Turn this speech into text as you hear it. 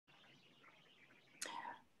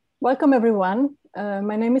Welcome, everyone.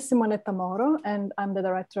 My name is Simonetta Moro, and I'm the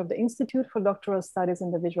director of the Institute for Doctoral Studies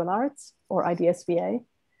in the Visual Arts, or IDSVA.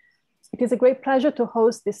 It is a great pleasure to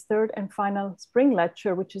host this third and final spring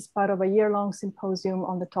lecture, which is part of a year-long symposium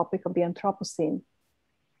on the topic of the Anthropocene.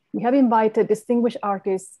 We have invited distinguished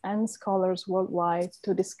artists and scholars worldwide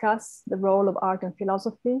to discuss the role of art and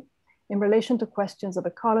philosophy in relation to questions of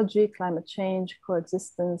ecology, climate change,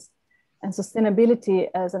 coexistence, and sustainability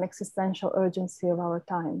as an existential urgency of our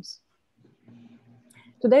times.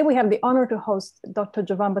 Today, we have the honor to host Dr.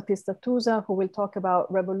 Giovanbattista Tusa, who will talk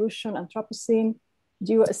about revolution, Anthropocene,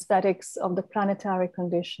 geoaesthetics of the planetary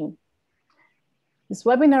condition. This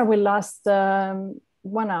webinar will last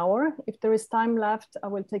 1 hour. If there is time left, I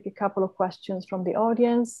will take a couple of questions from the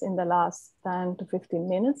audience in the last 10 to 15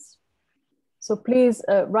 minutes. So please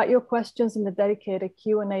write your questions in the dedicated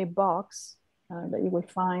Q&A box that you will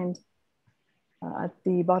find at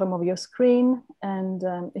the bottom of your screen. And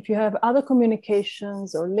if you have other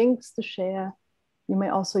communications or links to share, you may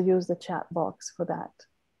also use the chat box for that.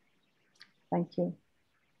 Thank you.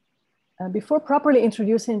 Before properly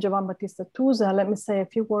introducing Giovanbattista Tusa, let me say a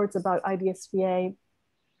few words about IDSVA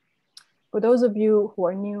for those of you who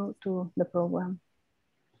are new to the program.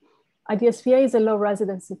 IDSVA is a low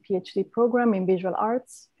residency PhD program in visual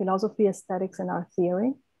arts, philosophy, aesthetics, and art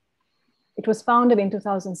theory. It was founded in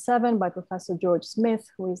 2007 by Professor George Smith,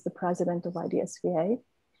 who is the president of IDSVA,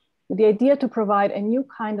 with the idea to provide a new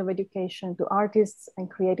kind of education to artists and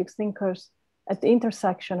creative thinkers at the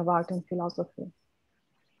intersection of art and philosophy.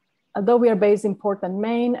 Although we are based in Portland,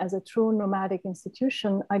 Maine, as a true nomadic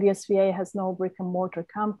institution, IDSVA has no brick and mortar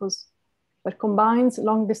campus, but combines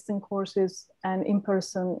long-distance courses and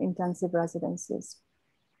in-person intensive residencies.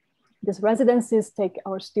 These residencies take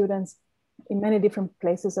our students in many different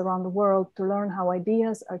places around the world to learn how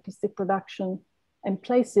ideas, artistic production, and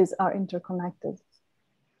places are interconnected.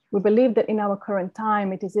 We believe that in our current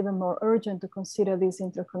time, it is even more urgent to consider these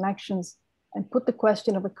interconnections and put the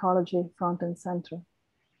question of ecology front and center.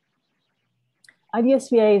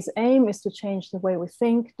 IDSVA's aim is to change the way we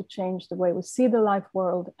think, to change the way we see the life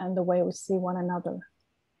world and the way we see one another.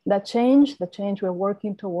 That change, the change we're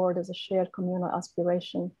working toward as a shared communal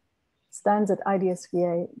aspiration, stands at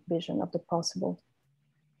IDSVA vision of the possible.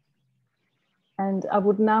 And I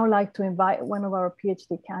would now like to invite one of our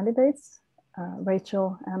PhD candidates,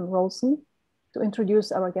 Rachel M. Rolson, to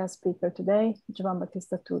introduce our guest speaker today,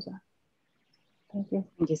 Giovanbattista Tusa. Thank you.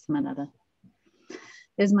 Thank you, Simonetta.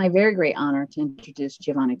 It is my very great honor to introduce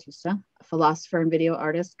Giovanni Tusa, a philosopher and video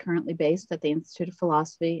artist currently based at the Institute of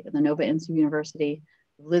Philosophy at the Nova University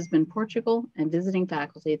of Lisbon, Portugal, and visiting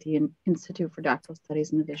faculty at the Institute for Doctoral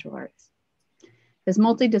Studies in the Visual Arts. His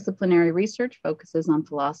multidisciplinary research focuses on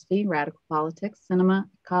philosophy, radical politics, cinema,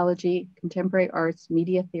 ecology, contemporary arts,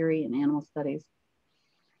 media theory, and animal studies.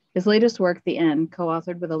 His latest work, The End,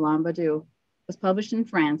 co-authored with Alain Badiou, was published in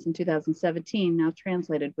France in 2017, now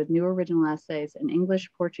translated with new original essays in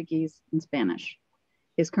English, Portuguese, and Spanish.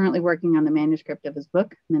 He is currently working on the manuscript of his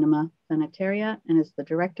book, Minima Planetaria, and is the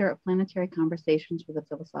director of Planetary Conversations with a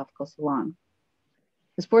Philosophical Salon.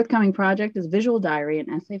 His forthcoming project is Visual Diary, an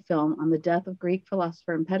essay film on the death of Greek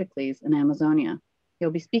philosopher Empedocles in Amazonia.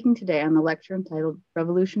 He'll be speaking today on the lecture entitled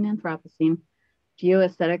Revolution Anthropocene,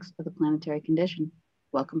 Geoaesthetics of the Planetary Condition.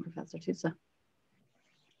 Welcome, Professor Tusa.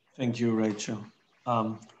 Thank you, Rachel.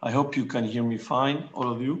 I hope you can hear me fine,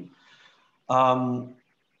 all of you.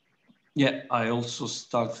 Yeah, I also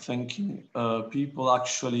start thanking people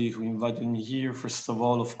actually who invited me here. First of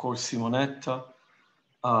all, of course, Simonetta.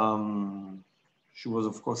 She was,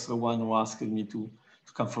 of course, the one who asked me to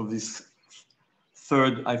come for this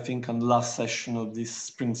third, I think, and last session of this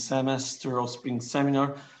spring semester or spring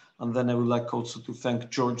seminar. And then I would like also to thank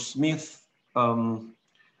George Smith.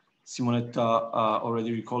 Simonetta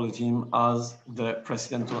already recalled him as the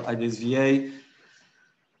president of IDSVA,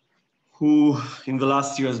 who in the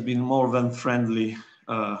last year has been more than friendly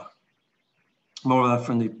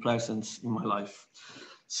presence in my life.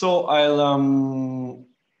 So I'll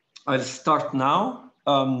start now.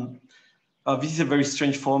 This is a very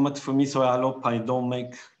strange format for me, so I hope I don't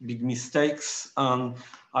make big mistakes.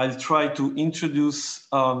 I'll try to introduce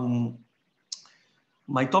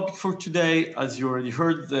my topic for today. As you already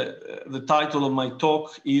heard, the title of my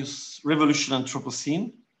talk is Revolution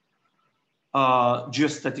Anthropocene,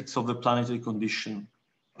 Geoaesthetics of the Planetary Condition.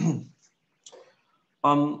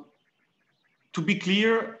 To be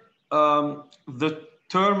clear, the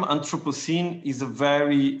term Anthropocene is a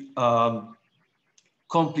very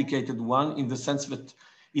complicated one in the sense that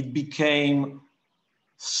it became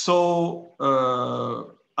so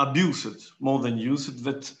abused, more than used,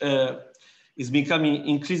 that it's becoming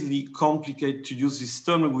increasingly complicated to use this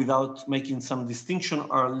term without making some distinction,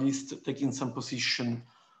 or at least taking some position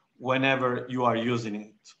whenever you are using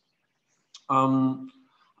it.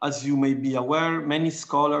 As you may be aware, many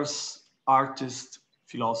scholars, artists,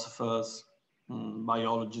 philosophers,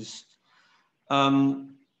 biologists,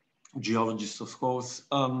 geologists, of course,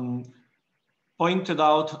 pointed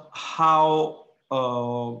out how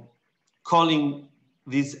calling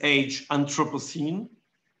this age Anthropocene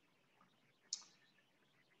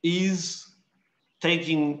is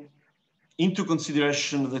taking into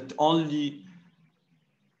consideration that only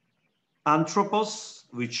anthropos,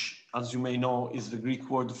 which, as you may know, is the Greek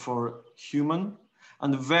word for human,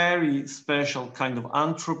 and a very special kind of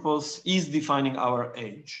anthropos is defining our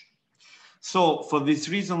age. So for this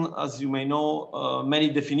reason, as you may know, many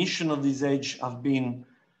definitions of this age have been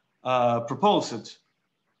proposed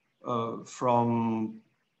from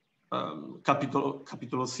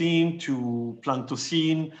Capitolocene to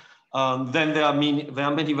Plantocene. Then there are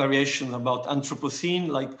many variations about Anthropocene,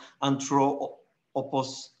 like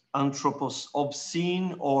anthropos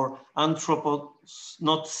obscene or anthropos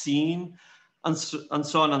not seen, and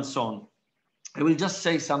so on and so on. I will just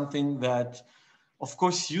say something that, of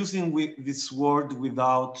course, using this word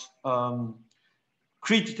without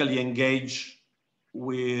critically engage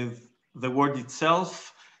with the word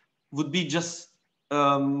itself would be just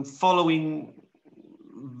following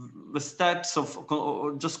the steps of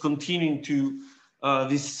or just continuing to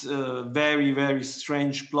this very, very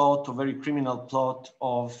strange plot, or very criminal plot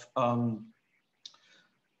of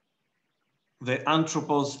the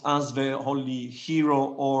anthropos as the holy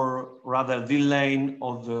hero, or rather villain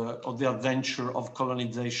of the adventure of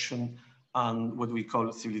colonization and what we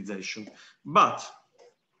call civilization. But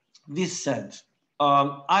this said,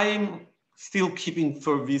 I'm still keeping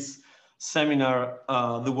for this seminar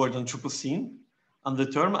the word Anthropocene and the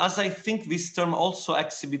term, as I think this term also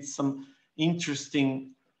exhibits some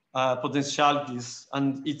interesting potentialities,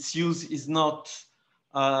 and its use is not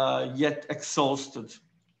yet exhausted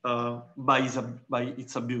by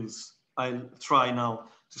its abuse. I'll try now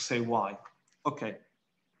to say why. Okay.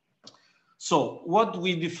 So what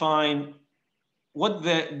we define, what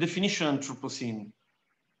the definition Anthropocene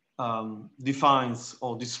defines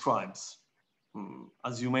or describes.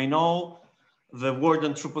 As you may know, the word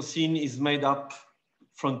Anthropocene is made up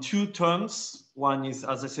from two terms. One is,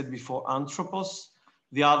 as I said before, anthropos.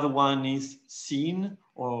 The other one is scene,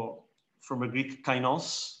 or from a Greek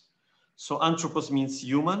kainos. So anthropos means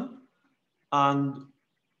human, and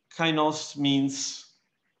kainos means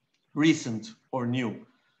recent or new.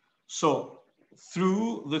 So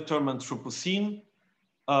through the term Anthropocene,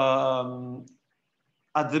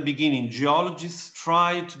 at the beginning, geologists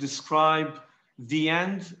tried to describe the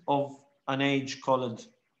end of an age called,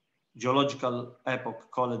 geological epoch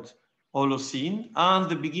called Holocene, and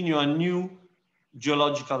the beginning of a new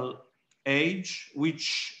geological age,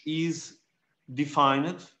 which is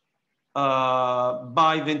defined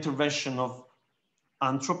by the intervention of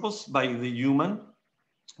anthropos, by the human,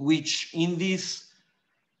 which in this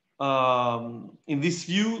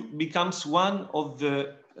view becomes one of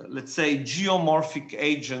the, let's say, geomorphic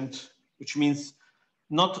agent, which means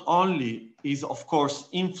not only is, of course,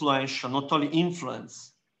 influential, not only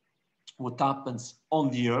influence what happens on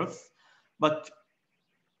the Earth, but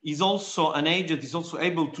is also an agent, is also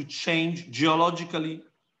able to change geologically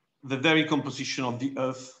the very composition of the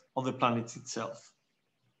Earth, of the planet itself.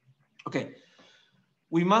 Okay,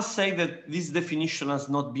 we must say that this definition has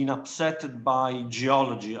not been upset by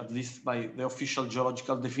geology, at least by the official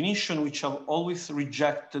geological definition, which have always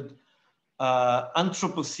rejected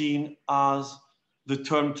Anthropocene as the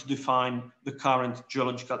term to define the current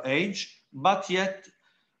geological age, but yet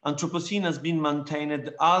Anthropocene has been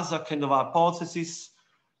maintained as a kind of hypothesis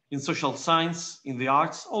in social science, in the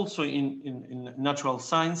arts, also in natural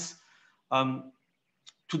science,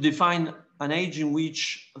 to define an age in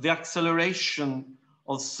which the acceleration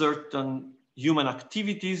of certain human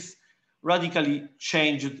activities radically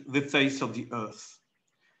changed the face of the Earth.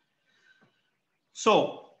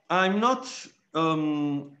 So I'm not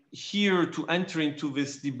here to enter into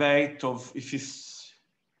this debate of if it's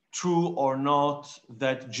true or not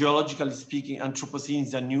that, geologically speaking, Anthropocene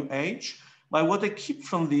is a new age. But what I keep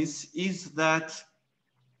from this is that,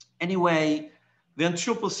 anyway, the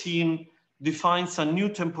Anthropocene defines a new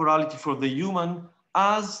temporality for the human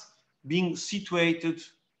as being situated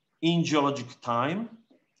in geologic time.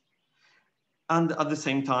 And at the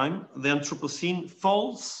same time, the Anthropocene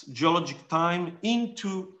folds geologic time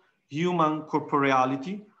into human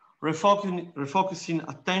corporeality, refocusing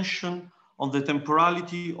attention on the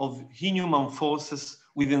temporality of inhuman forces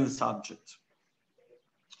within the subject.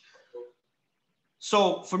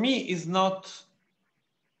 So for me, it's not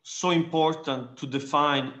so important to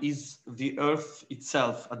define is the Earth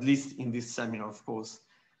itself, at least in this seminar, of course,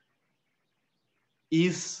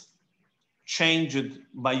 is changed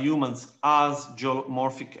by humans as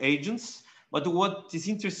geomorphic agents. But what is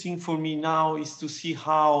interesting for me now is to see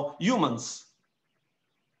how humans,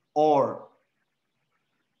 or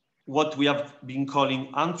what we have been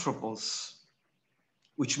calling anthropos,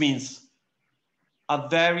 which means a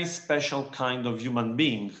very special kind of human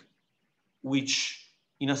being, which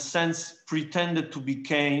in a sense pretended to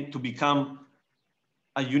become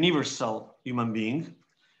a universal human being,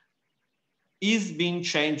 is being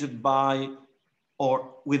changed by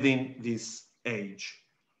or within this age.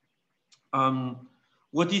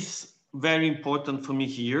 What is very important for me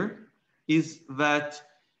here is that,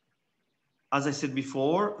 as I said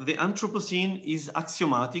before, the Anthropocene is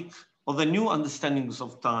axiomatic of the new understandings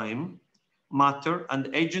of time, matter,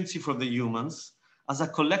 and agency for the humans as a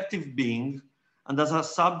collective being and as a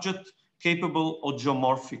subject capable of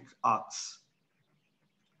geomorphic acts.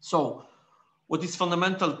 So, what is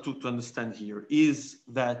fundamental to understand here is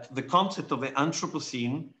that the concept of the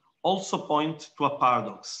Anthropocene also points to a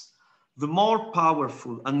paradox. The more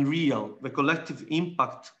powerful and real the collective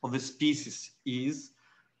impact of the species is,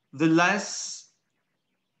 the less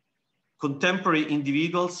contemporary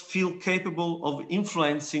individuals feel capable of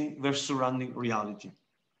influencing their surrounding reality.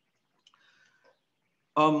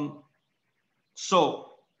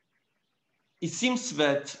 So it seems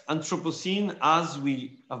that Anthropocene, as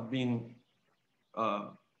we have been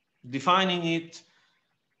defining it,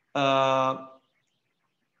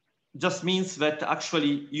 just means that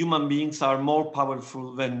actually human beings are more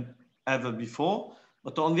powerful than ever before.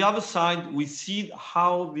 But on the other side, we see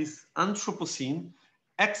how this Anthropocene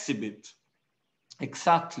exhibit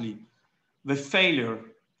exactly the failure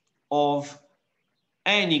of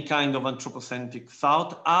any kind of anthropocentric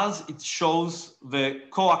thought, as it shows the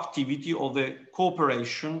coactivity or the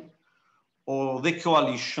cooperation or the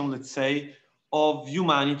coalition, let's say, of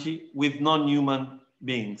humanity with non-human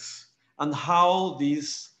beings, and how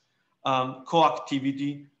this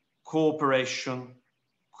coactivity, cooperation,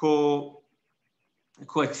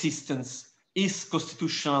 coexistence is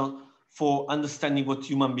constitutional for understanding what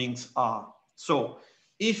human beings are. So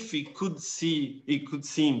if we could see, it could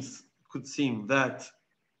seem that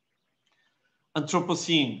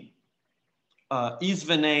Anthropocene is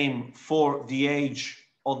the name for the age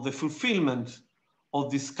of the fulfillment of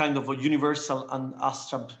this kind of a universal and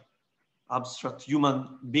abstract human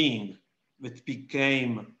being that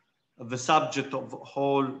became the subject of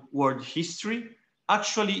whole world history.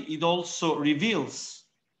 Actually, it also reveals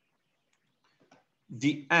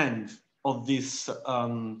the end of this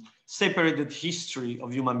separated history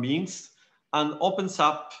of human beings and opens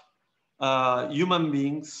up human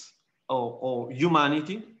beings or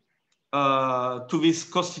humanity to this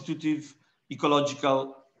constitutive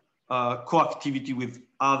ecological coactivity with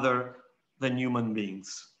other than human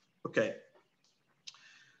beings. Okay.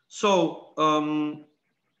 So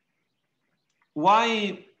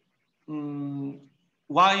why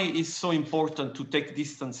is so important to take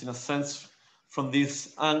distance, in a sense, from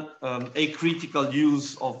this acritical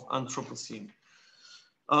use of Anthropocene?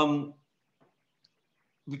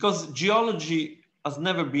 Because geology has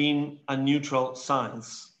never been a neutral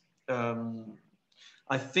science.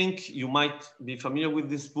 I think you might be familiar with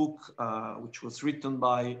this book, which was written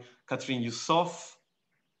by Catherine Youssouf,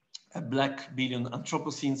 A Black Billion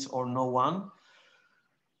Anthropocenes or No One.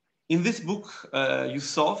 In this book,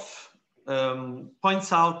 Youssouf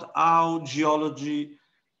points out how geology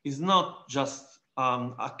is not just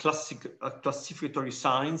a classificatory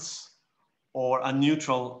science or a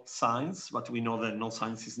neutral science, but we know that no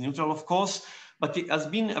science is neutral, of course, but it has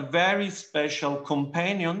been a very special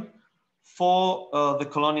companion for the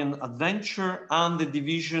colonial adventure and the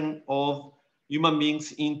division of human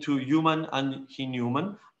beings into human and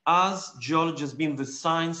inhuman, as geology has been the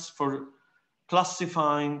science for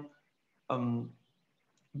classifying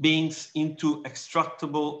beings into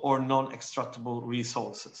extractable or non-extractable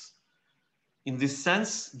resources. In this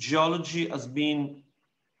sense, geology has been,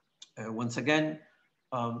 once again,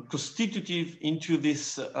 constitutive into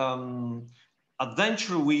this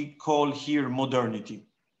adventure we call here modernity.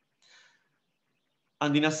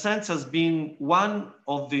 And in a sense has been one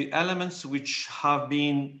of the elements which have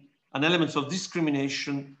been an element of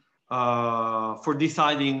discrimination for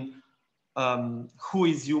deciding who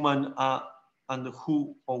is human and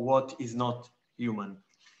who or what is not human.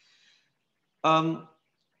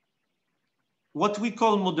 What we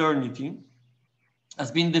call modernity has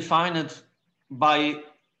been defined by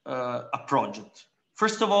a project.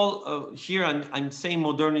 First of all, here I'm saying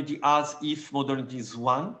modernity as if modernity is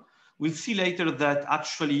one. We'll see later that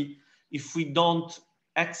actually, if we don't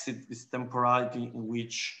exit this temporality in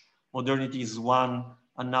which modernity is one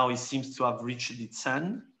and now it seems to have reached its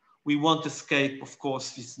end, we won't escape, of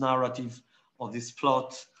course, this narrative or this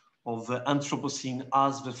plot of the Anthropocene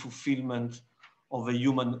as the fulfillment of a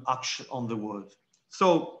human action on the world.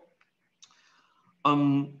 So,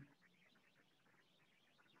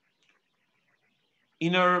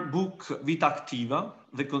 in her book Vita Activa,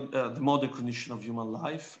 the modern condition of human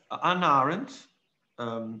life, Hannah Arendt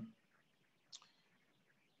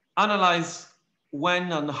analyzed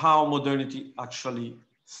when and how modernity actually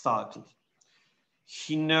started.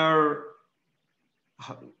 In her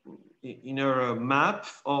map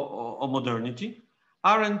of modernity,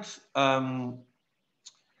 Arendt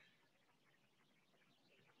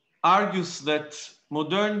argues that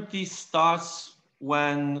modernity starts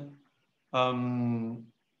when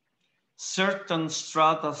certain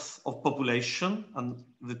strata of population, and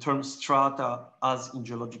the term strata as in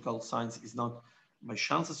geological science is not by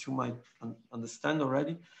chance, as you might understand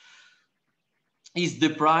already, is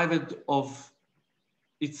deprived of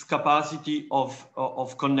its capacity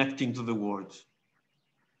of connecting to the world.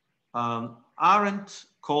 Arendt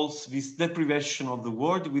calls this deprivation of the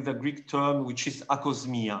world with a Greek term which is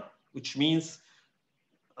akosmia, which means,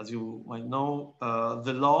 as you might know,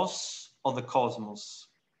 the loss of the cosmos.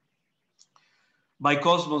 By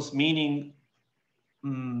cosmos meaning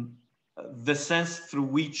the sense through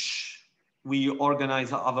which we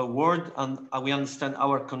organize our world and we understand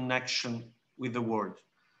our connection with the world.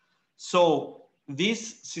 So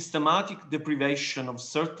this systematic deprivation of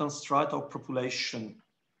certain strata of population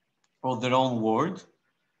of their own world,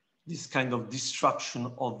 this kind of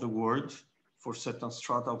destruction of the world for certain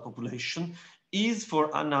strata of population, is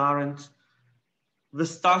for Hannah Arendt the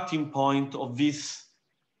starting point of this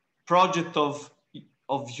project of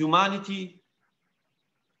humanity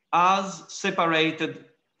as separated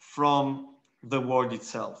from the world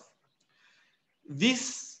itself.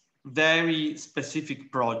 This very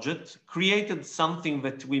specific project created something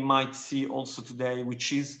that we might see also today,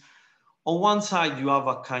 which is on one side you have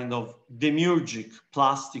a kind of demiurgic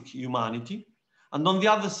plastic humanity, and on the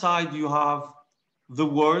other side you have the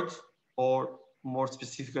world, or more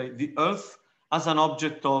specifically the earth, as an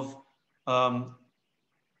object of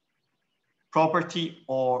property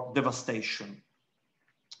or devastation.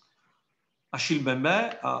 Achille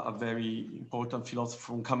Mbembe, a very important philosopher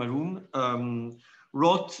from Cameroon,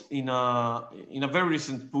 wrote in a very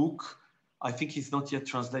recent book, I think it's not yet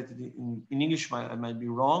translated in English, I might be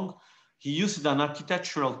wrong. He used an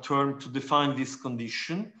architectural term to define this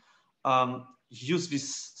condition. He used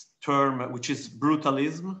this term, which is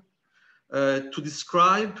brutalism, to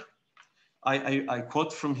describe, I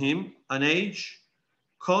quote from him, an age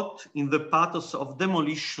caught in the pathos of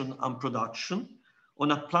demolition and production on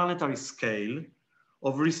a planetary scale,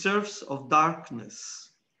 of reserves of darkness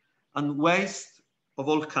and waste of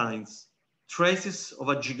all kinds, traces of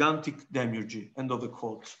a gigantic demiurgy, end of the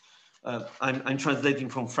quote. I'm translating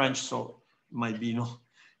from French, so it might be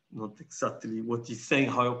not exactly what he's saying.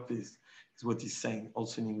 I hope this is what he's saying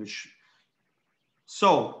also in English.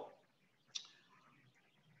 So,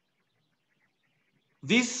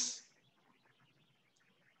 this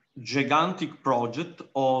gigantic project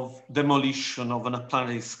of demolition of a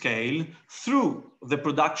planetary scale through the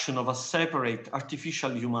production of a separate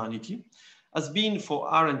artificial humanity has been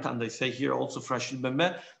for Arendt, and I say here also for Achille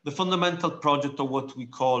Mbembe, the fundamental project of what we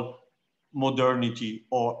call modernity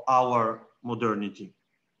or our modernity.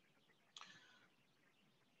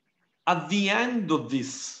 At the end of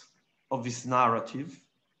this narrative,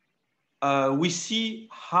 we see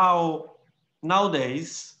how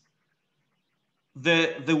nowadays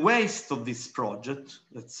the waste of this project,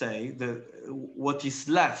 let's say, what is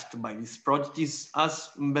left by this project is, as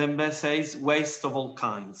Mbembe says, waste of all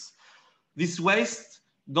kinds. This waste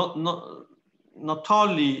not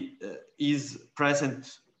only is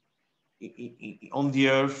present on the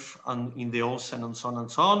earth and in the ocean and so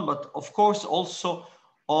on, but of course also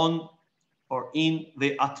on or in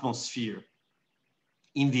the atmosphere,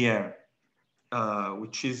 in the air,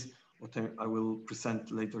 which is what I will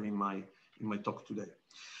present later in my talk today.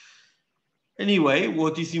 Anyway,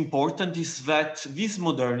 what is important is that this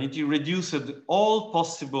modernity reduced all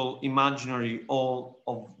possible imaginary all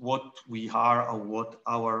of what we are or what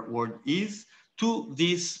our world is to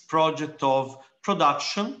this project of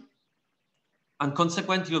production, and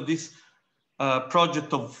consequently of this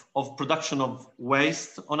project of production of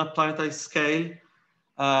waste on a planetary scale,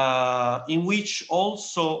 in which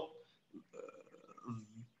also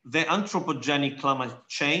the anthropogenic climate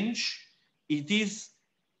change, it is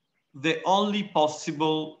the only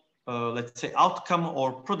possible, let's say, outcome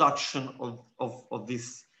or production of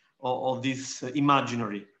this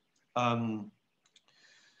imaginary.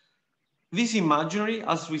 This imaginary,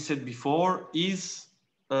 as we said before, is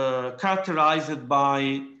characterized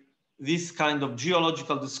by this kind of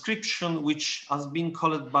geological description, which has been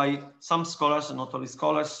called by some scholars, and not only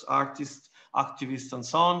scholars, artists, activists, and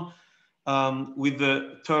so on, with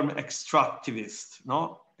the term extractivist.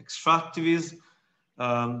 No? Extractivism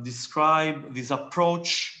describe this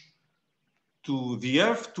approach to the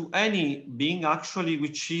earth, to any being actually,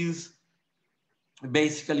 which is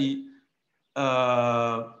basically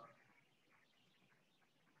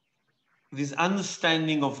this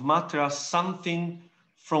understanding of matter as something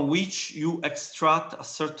from which you extract a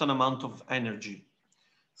certain amount of energy.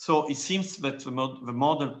 So it seems that the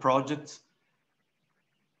model project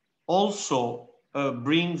also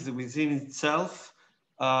brings within itself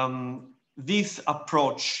this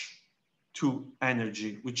approach to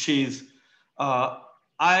energy, which is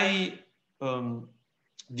I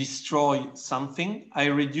destroy something, I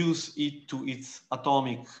reduce it to its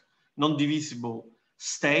atomic, non-divisible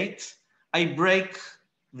state, I break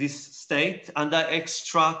this state, and I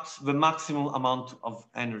extract the maximum amount of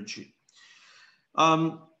energy.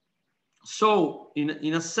 So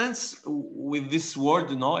in a sense, with this word,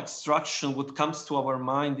 extraction, what comes to our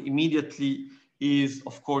mind immediately is,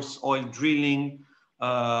 of course, oil drilling,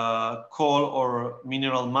 coal or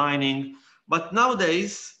mineral mining. But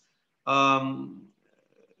nowadays, and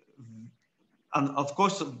of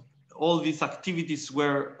course, all these activities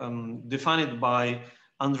were defined by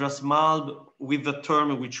Andreas Malm with the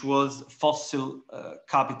term which was fossil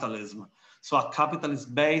capitalism. So a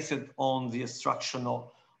capitalism based on the extraction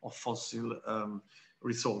of fossil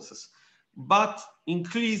resources. But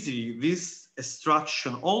increasingly, this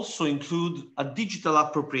extraction also includes a digital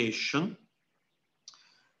appropriation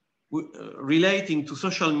relating to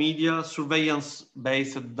social media,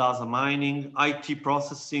 surveillance-based data mining, IT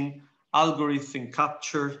processing, algorithm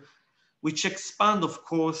capture, which expand, of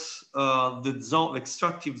course, the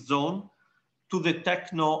extractive zone to the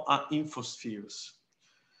techno and infospheres.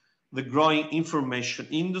 The growing information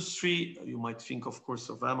industry, you might think, of course,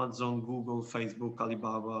 of Amazon, Google, Facebook,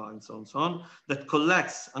 Alibaba, and so on, that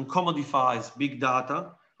collects and commodifies big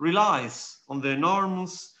data, relies on the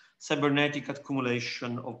enormous cybernetic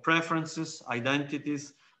accumulation of preferences,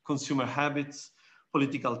 identities, consumer habits,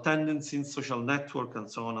 political tendencies, social network, and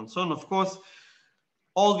so on and so on. Of course,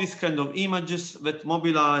 all these kind of images that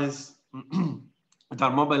mobilize, that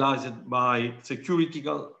are mobilized by security,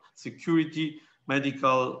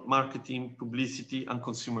 medical, marketing, publicity, and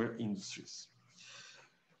consumer industries.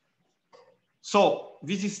 So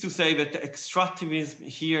this is to say that extractivism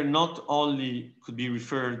here not only could be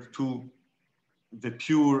referred to the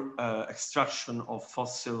pure extraction of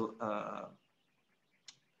fossil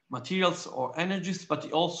materials or energies, but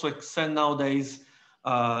it also extends nowadays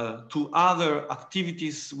to other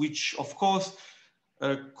activities, which of course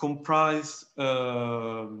comprise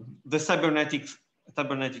the cybernetic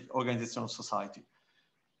organization of society.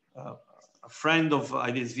 A friend of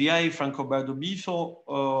IDSVA, Franco-Alberto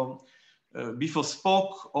Bifo,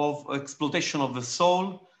 spoke of exploitation of the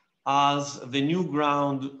soul as the new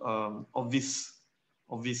ground of this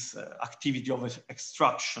activity of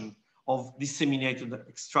extraction, of disseminated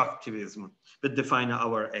extractivism that define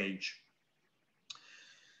our age.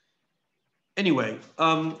 Anyway,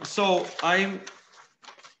 so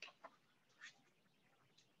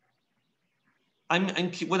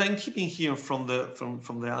what I'm keeping here from the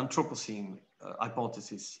Anthropocene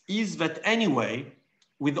hypothesis is that anyway,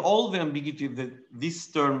 with all the ambiguity that this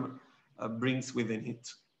term brings within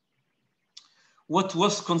it, what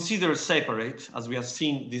was considered separate, as we have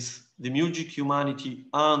seen, this demiurgic humanity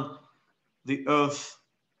and the earth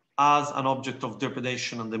as an object of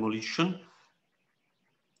depredation and demolition,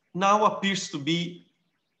 now appears to be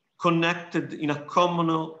connected in a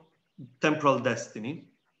communal temporal destiny,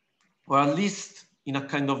 or at least in a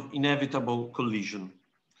kind of inevitable collision.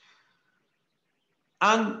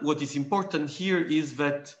 And what is important here is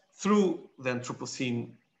that through the Anthropocene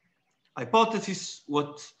hypothesis,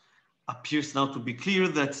 what appears now to be clear,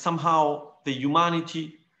 that somehow the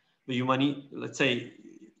humanity, let's say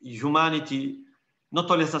humanity, not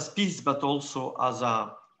only as a species, but also as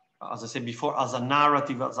I said before, as a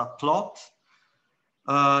narrative, as a plot,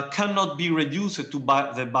 cannot be reduced to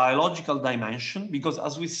the biological dimension, because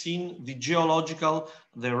as we've seen, the geological,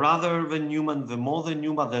 the rather than human, the more than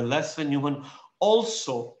human, the less than human,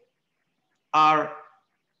 also are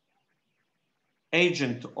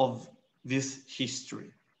agent of this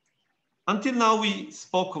history. Until now, we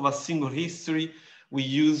spoke of a single history. We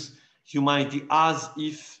use humanity as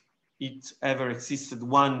if it ever existed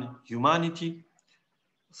one humanity.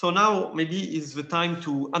 So now maybe is the time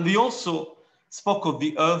to, and we also spoke of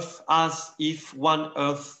the Earth as if one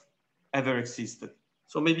Earth ever existed.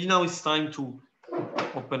 So maybe now it's time to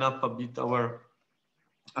open up a bit our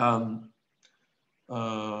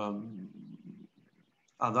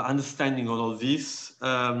the understanding of all this.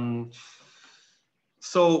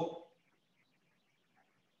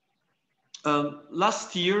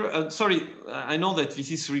 Last year, sorry, I know that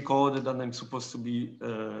this is recorded and I'm supposed to be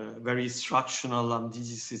very instructional and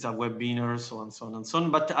this is a webinar, so on, so on and so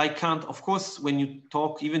on, but I can't, of course, when you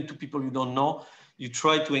talk, even to people you don't know, you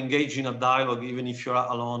try to engage in a dialogue, even if you're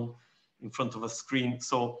alone in front of a screen.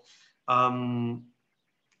 So I'm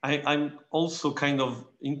also kind of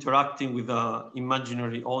interacting with an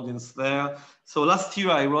imaginary audience there. So last year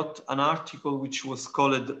I wrote an article which was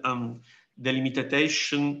called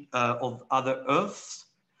Delimitation of Other Earths,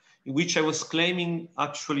 in which I was claiming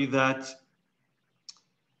actually that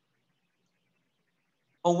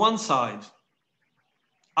on one side,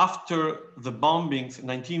 after the bombings in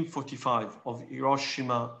 1945 of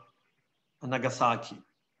Hiroshima and Nagasaki,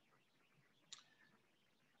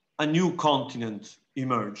 a new continent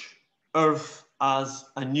emerged, Earth as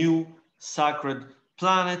a new sacred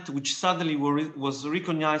planet, which suddenly was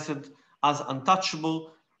recognized as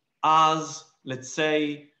untouchable, as, let's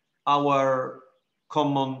say, our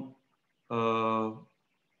common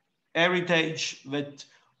heritage that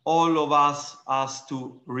all of us has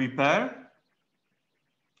to repair.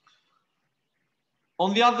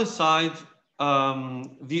 On the other side,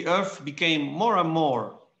 the Earth became more and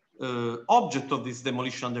more object of this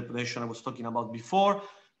demolition and depredation I was talking about before,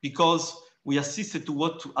 because we assisted to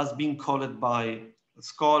what has been called by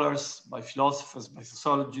scholars, by philosophers, by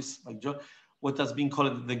sociologists, by what has been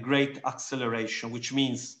called the Great Acceleration, which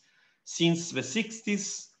means since the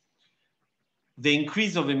 60s, the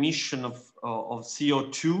increase of emission of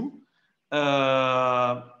CO2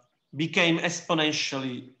 became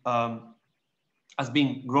exponentially, has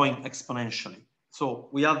been growing exponentially. So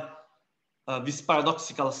we have this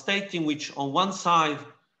paradoxical state in which on one side,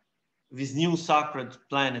 this new sacred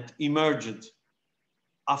planet emerged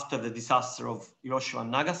after the disaster of Hiroshima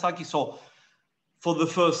and Nagasaki. So for the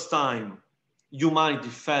first time, humanity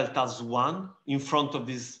felt as one in front of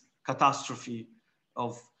this catastrophe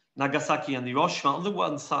of Nagasaki and Hiroshima. On the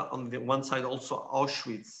one side, also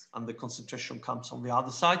Auschwitz and the concentration camps on the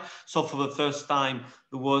other side. So for the first time,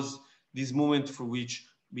 there was this moment for which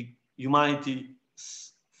humanity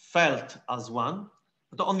felt as one.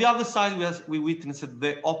 But on the other side, we witnessed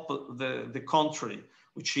the contrary,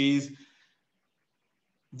 which is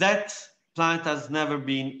that planet has never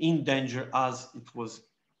been in danger as it was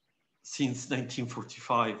since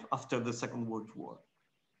 1945, after the Second World War.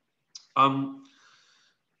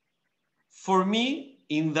 For me,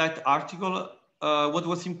 in that article, what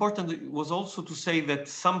was important was also to say that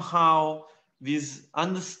somehow this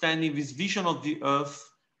understanding, this vision of the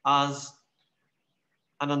Earth as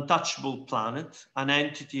an untouchable planet, an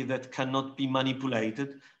entity that cannot be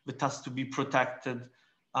manipulated, that has to be protected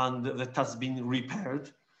and that has been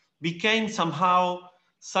repaired, became somehow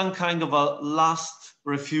some kind of a last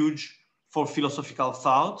refuge for philosophical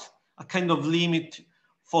thought, a kind of limit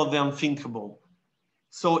for the unthinkable.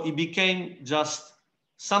 So it became just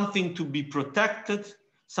something to be protected,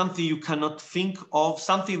 something you cannot think of,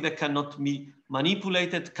 something that cannot be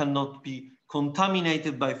manipulated, cannot be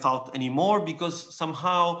contaminated by thought anymore, because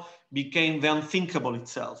somehow became the unthinkable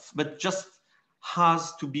itself, but just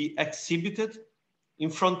has to be exhibited in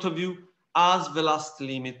front of you as the last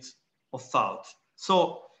limit of thought.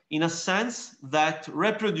 So in a sense that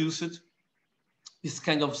reproduced this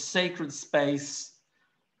kind of sacred space,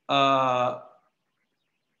 as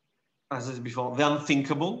I said before, the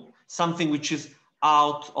unthinkable, something which is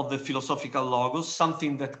out of the philosophical logos,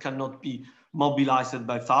 something that cannot be mobilized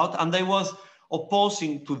by thought. And I was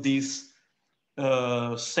opposing to this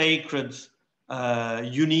sacred,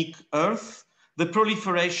 unique Earth, the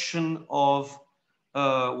proliferation of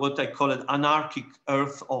what I call it anarchic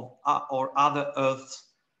Earth or other Earths,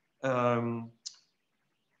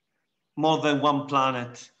 more than one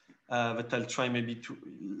planet, that I'll try maybe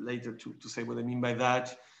later to say what I mean by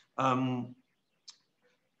that.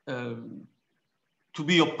 To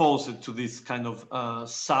be opposed to this kind of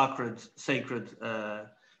sacred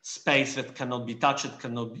space that cannot be touched,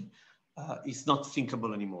 cannot be, is not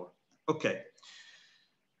thinkable anymore. Okay.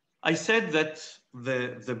 I said that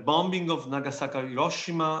the bombing of Nagasaki and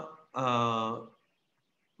Hiroshima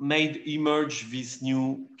made emerge this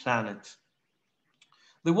new planet.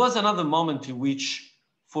 There was another moment in which,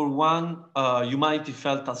 for one, humanity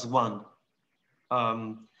felt as one,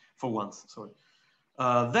 for once, sorry.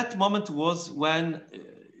 That moment was when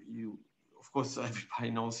of course,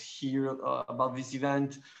 everybody knows here about this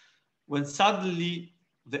event, when suddenly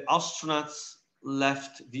the astronauts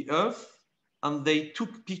left the Earth and they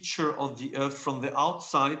took picture of the Earth from the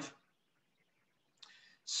outside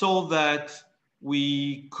so that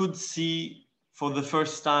we could see for the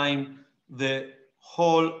first time the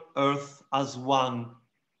whole Earth as one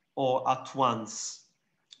or at once.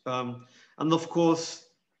 And of course,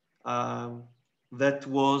 that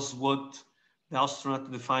was what the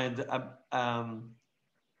astronaut defined.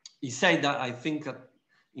 He said that, I think,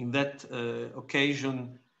 in that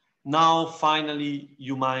occasion, now finally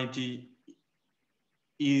humanity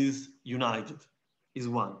is united, is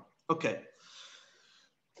one. Okay.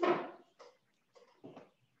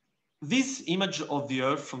 This image of the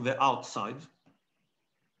Earth from the outside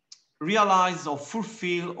realize or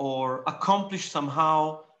fulfill or accomplish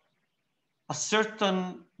somehow a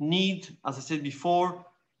certain need, as I said before,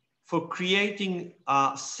 for creating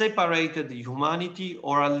a separated humanity,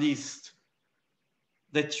 or at least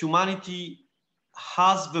that humanity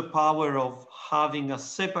has the power of having a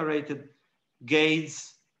separated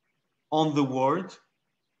gaze on the world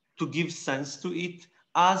to give sense to it,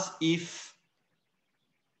 as if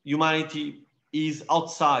humanity is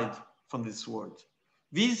outside from this world.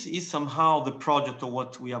 This is somehow the project of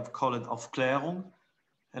what we have called Aufklärung,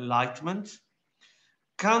 enlightenment.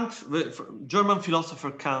 Kant, the German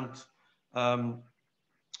philosopher Kant,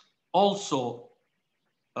 also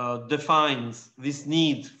defines this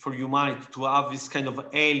need for humanity to have this kind of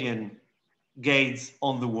alien gaze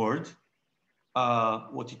on the world,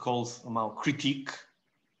 what he calls somehow critique.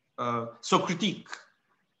 So critique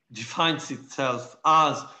defines itself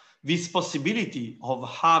as this possibility of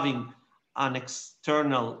having an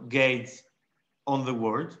external gaze on the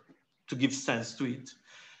world to give sense to it.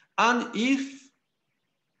 And if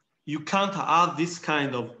you can't have this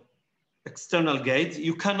kind of external gaze,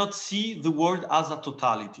 you cannot see the world as a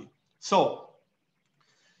totality. So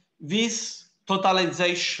this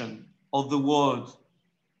totalization of the world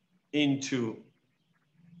into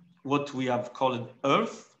what we have called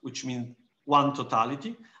Earth, which means one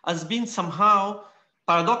totality, has been somehow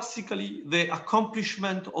paradoxically the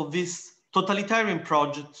accomplishment of this totalitarian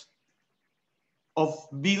project of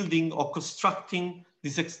building or constructing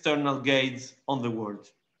this external gaze on the world.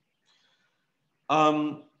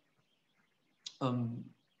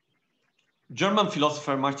 German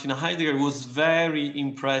philosopher Martin Heidegger was very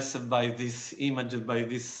impressed by this image, by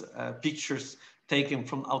these pictures taken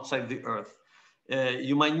from outside the Earth.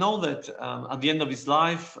 You might know that at the end of his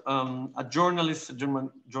life, a German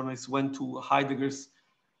journalist went to Heidegger's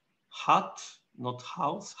hut, not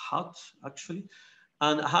house, hut actually,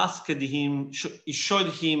 and asked him, he showed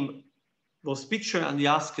him those pictures and he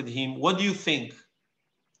asked him, what do you think?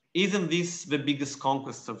 Isn't this the biggest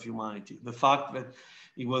conquest of humanity? The fact that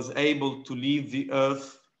he was able to leave the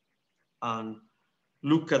Earth and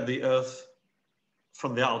look at the Earth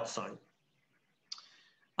from the outside.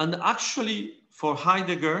 And actually, for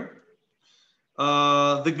Heidegger,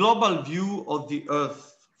 the global view of the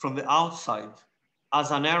Earth from the outside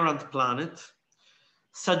as an errant planet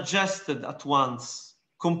suggested at once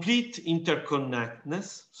complete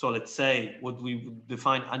interconnectedness. So let's say what we would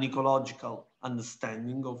define an ecological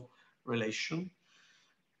understanding of relation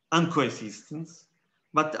and coexistence,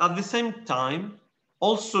 but at the same time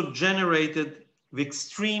also generated the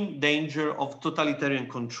extreme danger of totalitarian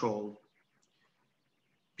control.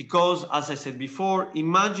 Because, as I said before,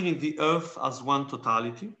 imagining the Earth as one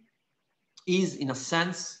totality is, in a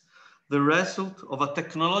sense, the result of a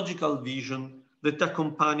technological vision that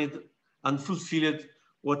accompanied and fulfilled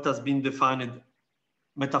what has been defined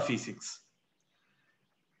metaphysics.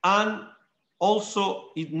 And also,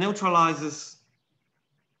 it neutralizes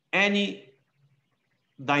any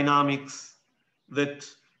dynamics that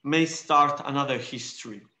may start another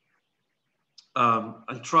history.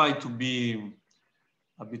 I'll try to be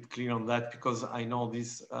a bit clear on that, because I know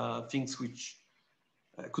these things which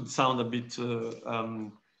could sound a bit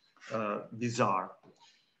bizarre.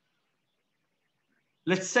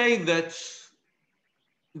 Let's say that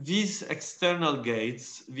this external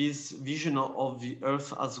gaze, this vision of the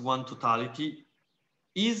Earth as one totality,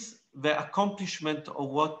 is the accomplishment of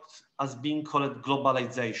what has been called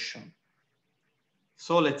globalization.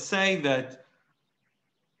 So let's say that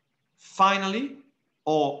finally,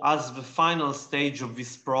 or as the final stage of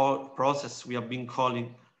this process, we have been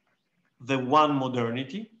calling the one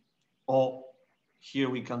modernity, or here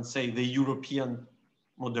we can say the European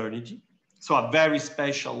modernity. So a very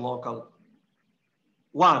special local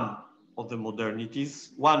one of the modernities,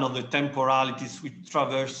 one of the temporalities which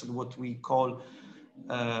traversed what we call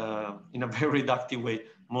in a very reductive way,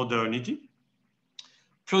 modernity,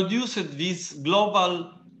 produced this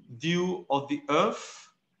global view of the Earth,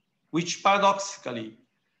 which paradoxically,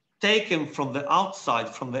 taken from the outside,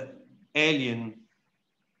 from the alien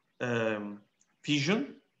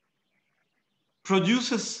vision,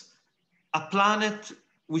 produces a planet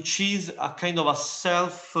which is a kind of a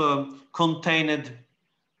self-contained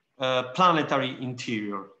planetary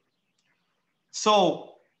interior.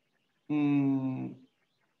 So even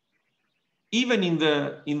in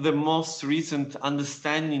the most recent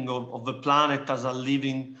understanding of the planet as a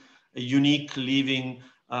unique living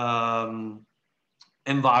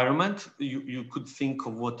environment, you could think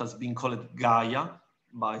of what has been called Gaia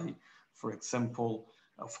by, for example,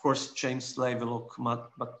 of course, James Lovelock,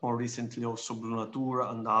 but more recently also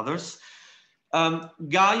Brunatura and others.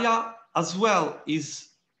 Gaia as well is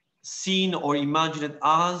seen or imagined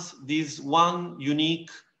as this one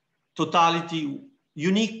unique totality,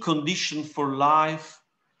 unique condition for life,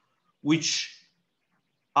 which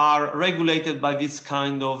are regulated by this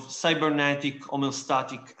kind of cybernetic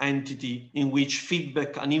homeostatic entity in which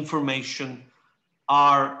feedback and information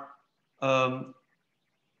are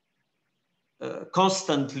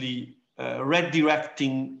constantly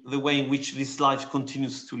redirecting the way in which this life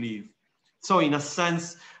continues to live. So in a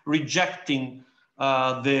sense, rejecting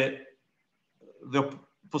the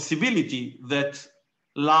possibility that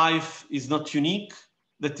life is not unique,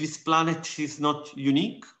 that this planet is not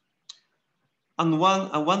unique. And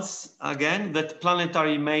once again, that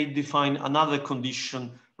Planetary may define another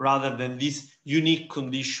condition rather than this unique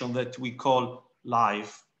condition that we call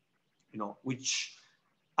life, which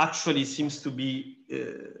actually seems to be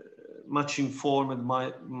much informed,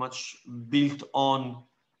 much built on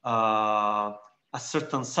a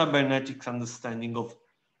certain cybernetic understanding of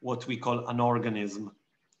what we call an organism.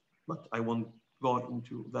 But I won't go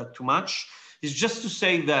into that too much. It's just to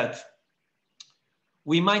say that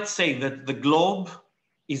we might say that the globe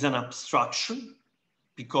is an abstraction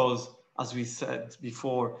because, as we said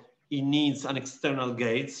before, it needs an external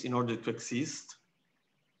gaze in order to exist.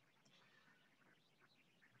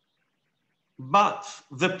 But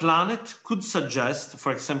the planet could suggest,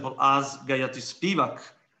 for example, as Gayatri Spivak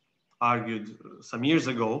argued some years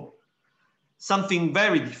ago, something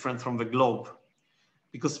very different from the globe.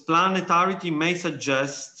 Because planetarity may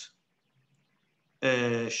suggest,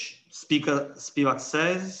 Spivak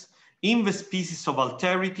says, in the species of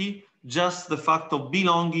alterity, just the fact of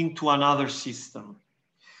belonging to another system.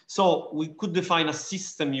 So we could define a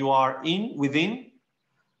system you are within,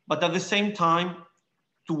 but at the same time,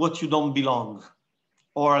 to what you don't belong,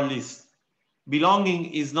 or at least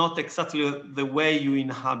belonging is not exactly the way you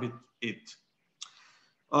inhabit it.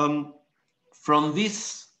 From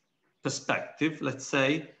this perspective, let's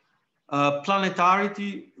say,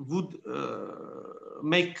 planetarity would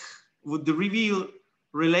reveal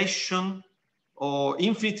relation or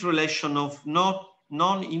infinite relation of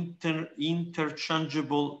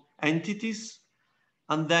non-interchangeable entities,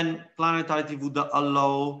 and then planetarity would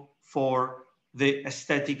allow for the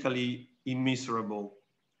aesthetically immeasurable,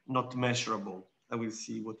 not measurable. I will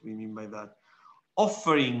see what we mean by that.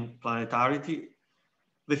 Offering planetarity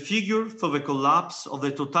the figure for the collapse of the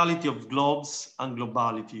totality of globes and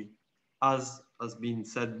globality, as has been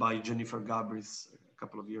said by Jennifer Gabrys a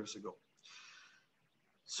couple of years ago.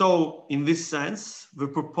 So in this sense, the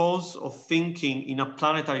purpose of thinking in a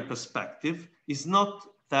planetary perspective is not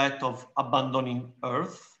that of abandoning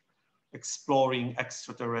Earth, exploring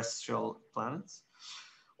extraterrestrial planets,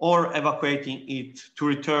 or evacuating it to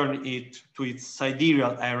return it to its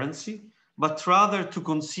sidereal errancy, but rather to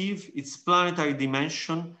conceive its planetary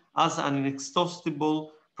dimension as an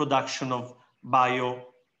inexhaustible production of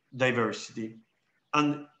biodiversity.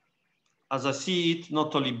 And as I see it,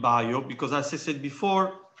 not only bio, because as I said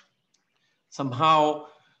before, somehow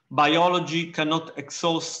biology cannot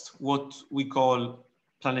exhaust what we call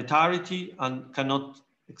planetarity and cannot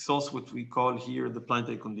exhaust what we call here the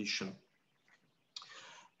planetary condition.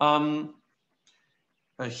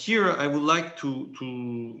 Here I would like to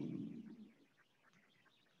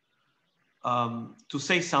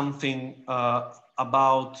say something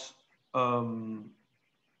about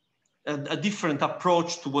a different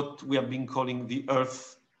approach to what we have been calling the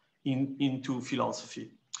Earth into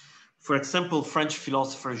philosophy. For example, French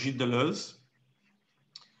philosopher Gilles Deleuze,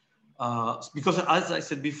 because as I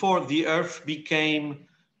said before, the Earth became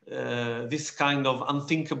this kind of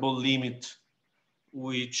unthinkable limit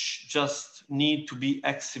which just need to be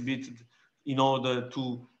exhibited in order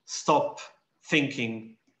to stop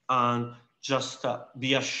thinking and just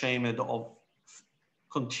be ashamed of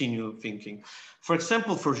continue thinking. For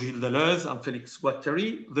example, for Gilles Deleuze and Félix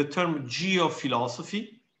Guattari, the term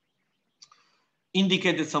geophilosophy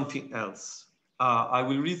indicated something else. I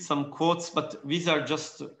will read some quotes, but these are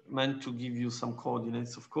just meant to give you some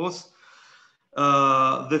coordinates, of course.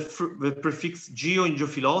 The prefix geo in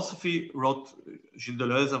geophilosophy, wrote Gilles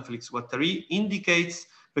Deleuze and Félix Guattari, indicates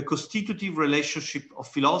the constitutive relationship of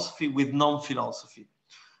philosophy with non-philosophy,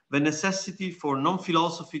 the necessity for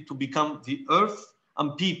non-philosophy to become the earth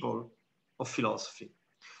and people of philosophy.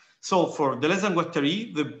 So for Deleuze and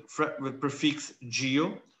Guattari, the prefix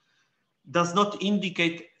geo does not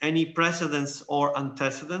indicate any precedence or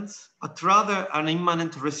antecedents, but rather an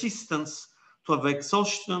immanent resistance to the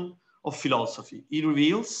exhaustion of philosophy. It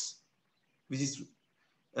reveals, this is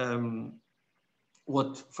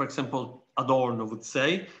what, for example, Adorno would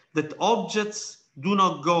say, that objects do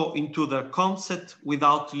not go into their concept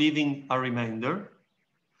without leaving a remainder.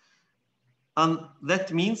 And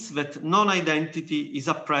that means that non-identity is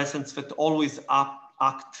a presence that always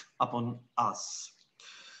acts upon us.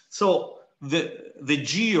 So the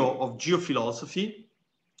geo of geophilosophy,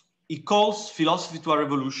 it calls philosophy to a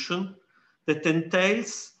revolution that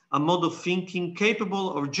entails a mode of thinking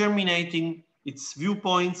capable of germinating its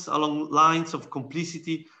viewpoints along lines of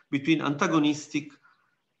complicity between antagonistic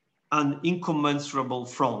and incommensurable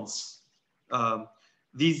fronts.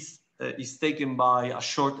 This is taken by a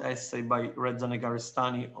short essay by Reza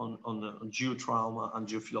Negarestani on geotrauma and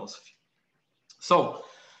geophilosophy. So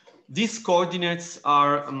these coordinates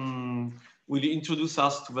are, will introduce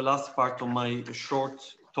us to the last part of my short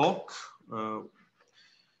talk.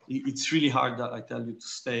 It's really hard, I tell you, to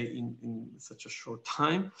stay in such a short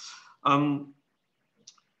time.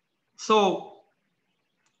 So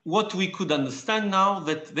what we could understand now,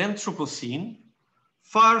 that the Anthropocene,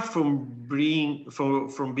 far from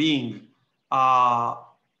being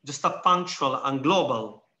just a punctual and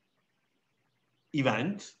global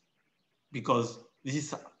event, because this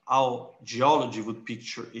is how geology would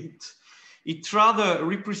picture it, it rather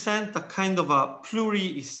represents a kind of a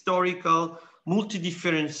pluri-historical,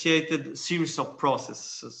 multi-differentiated series of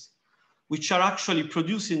processes, which are actually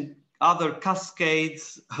producing other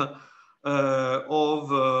cascades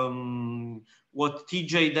of what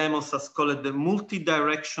T.J. Demos has called the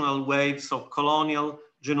multi-directional waves of colonial,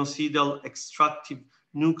 genocidal, extractive,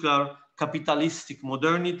 nuclear, capitalistic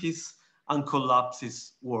modernities and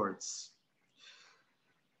collapses words.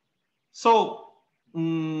 So,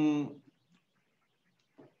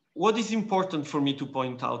 what is important for me to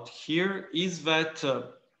point out here is that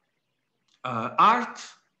art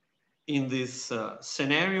in this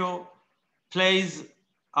scenario plays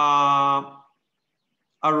a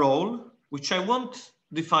role which I won't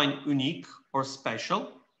define unique or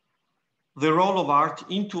special. The role of art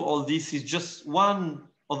into all this is just one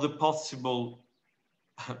of the possible,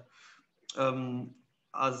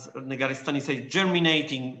 as Negarestani says,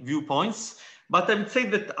 germinating viewpoints. But I would say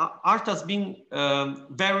that art has been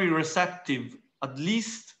very receptive, at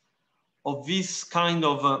least of this kind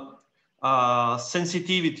of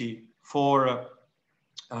sensitivity for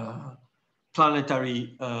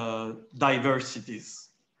planetary diversities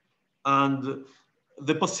and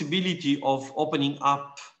the possibility of opening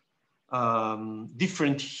up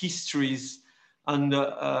different histories and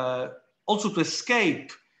also to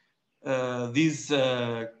escape this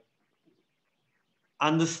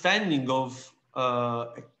understanding of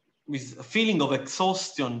with a feeling of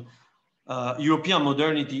exhaustion European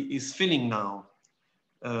modernity is feeling now.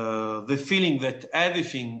 The feeling that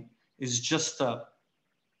everything is just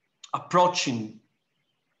approaching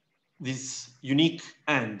this unique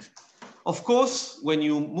end. Of course, when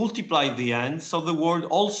you multiply the ends of the word,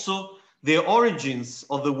 also the origins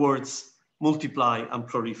of the words multiply and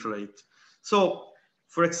proliferate. So,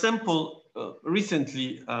 for example,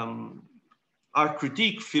 recently, our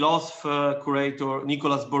critique, philosopher, curator,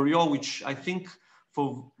 Nicolas Bourriaud, which I think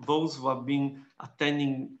for those who have been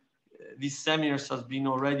attending these seminars has been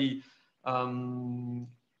already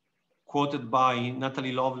quoted by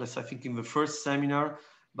Natalie Lovelace, I think in the first seminar,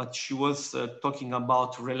 but she was talking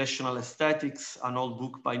about relational aesthetics, an old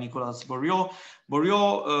book by Nicolas Bourriaud.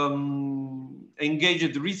 Bourriaud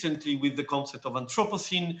engaged recently with the concept of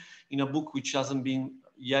Anthropocene in a book which hasn't been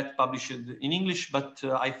yet published in English, but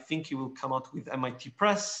I think it will come out with MIT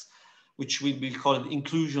Press, which will be called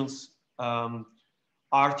Inclusions,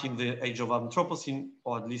 Art in the Age of Anthropocene,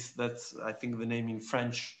 or at least that's, I think, the name in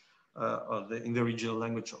French, or in the original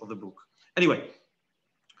language of the book. Anyway,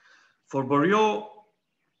 for Bourriaud,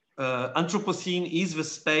 Anthropocene is the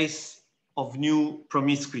space of new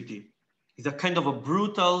promiscuity. It's a kind of a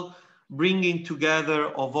brutal bringing together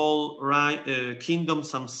of all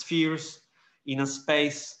kingdoms and spheres in a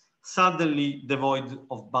space suddenly devoid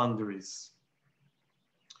of boundaries.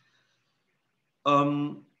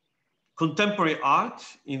 Contemporary art,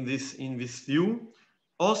 in this view,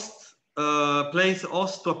 plays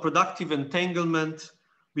host to a productive entanglement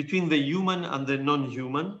between the human and the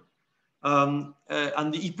non-human,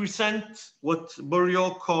 and he presents what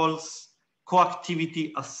Bourdieu calls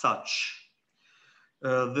coactivity as such.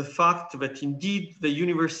 The fact that indeed the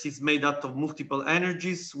universe is made out of multiple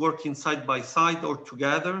energies working side by side or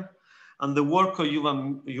together, and the work of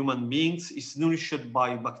human beings is nourished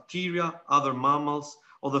by bacteria, other mammals,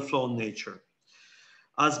 or the flow of nature.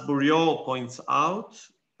 As Bourdieu points out,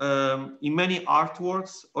 in many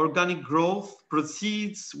artworks, organic growth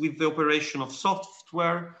proceeds with the operation of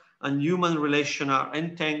software, and human relations are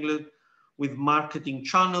entangled with marketing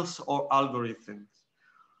channels or algorithms.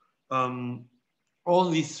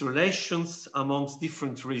 All these relations amongst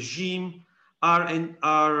different regimes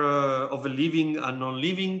of a living and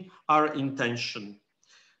non-living are in tension.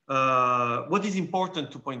 What is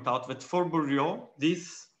important to point out that for Bourdieu,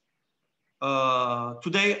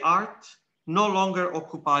 today art no longer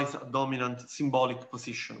occupies a dominant symbolic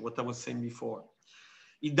position, what I was saying before.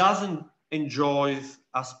 It doesn't enjoy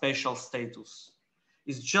a special status.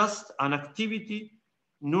 It's just an activity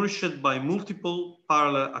nourished by multiple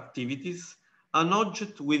parallel activities, an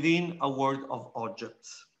object within a world of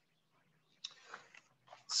objects.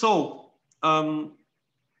 So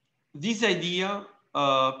this idea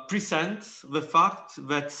presents the fact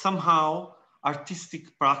that somehow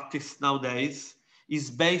artistic practice nowadays is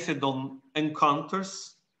based on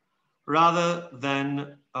encounters rather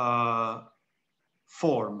than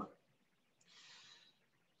form.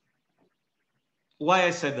 Why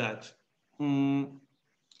I said that?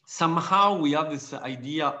 Somehow we have this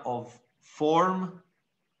idea of form,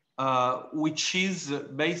 which is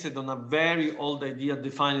based on a very old idea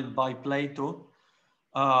defined by Plato,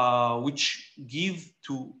 which give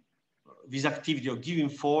to this activity of giving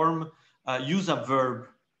form, use a verb,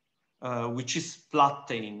 which is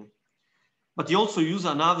plattein. But he also use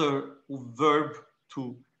another verb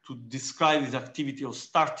to describe this activity of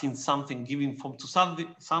starting something, giving form to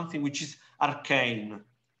something which is arcane,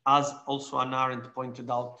 as also Hannah Arendt pointed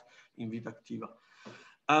out in Vita Activa.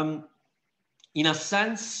 In a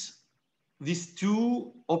sense, these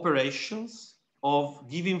two operations of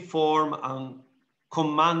giving form and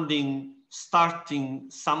commanding, starting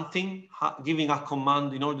something, giving a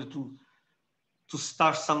command in order to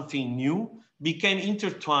start something new, became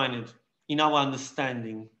intertwined in our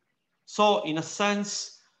understanding. So in a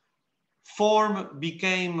sense, form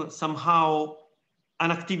became somehow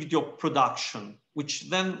an activity of production, which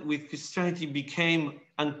then with Christianity became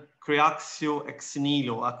an creatio ex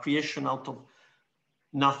nihilo, a creation out of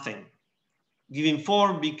nothing. Giving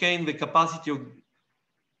form became the capacity of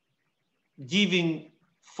giving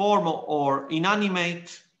form or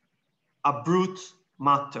inanimate a brute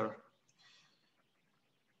matter.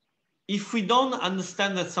 If we don't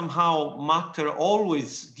understand that somehow matter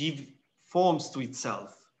always gives forms to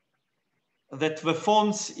itself, that the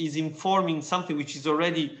forms is informing something which is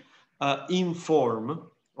already in form,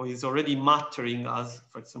 or is already mattering, as,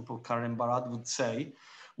 for example, Karen Barad would say,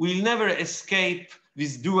 we'll never escape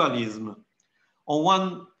this dualism. On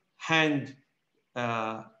one hand,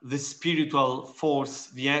 the spiritual force,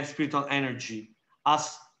 the spiritual energy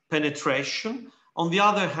as penetration. On the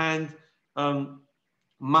other hand,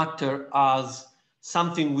 matter as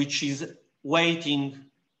something which is waiting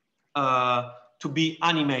to be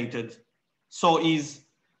animated. So is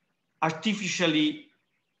artificially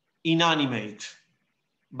inanimate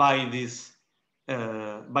by this,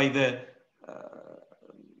 by the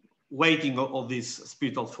waiting of this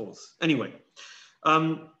spiritual force. Anyway,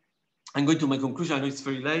 I'm going to my conclusion. I know it's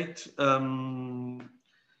very late.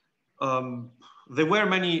 There were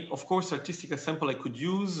many, of course, artistic examples I could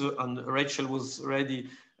use, and Rachel was ready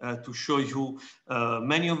to show you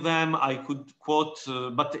many of them. I could quote,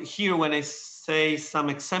 but here when I say some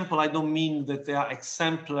example, I don't mean that they are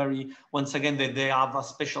exemplary. Once again, that they have a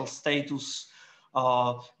special status,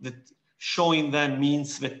 that showing them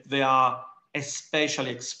means that they are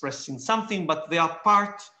especially expressing something, but they are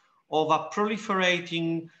part of a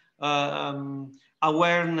proliferating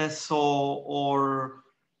awareness or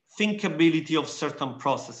thinkability of certain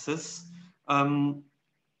processes.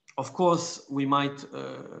 Of course, we might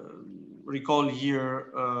recall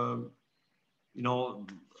here, you know,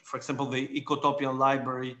 for example, the Ecotopian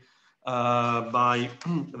Library by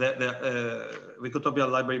the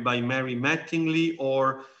Ecotopian Library by Mary Mattingly,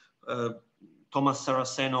 or Thomas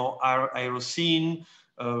Saraceno, Aerosine.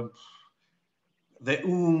 the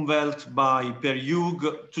Umwelt by Per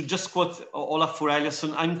Hug. To just quote Olafur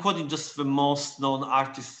Eliasson, I'm quoting just the most known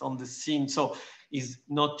artists on the scene, so it's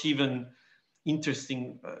not even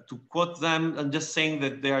interesting to quote them. I'm just saying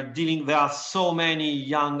that there are so many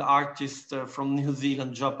young artists from New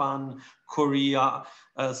Zealand, Japan, Korea,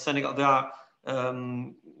 Senegal. There are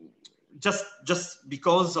just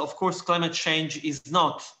because, of course, climate change is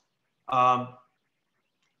not a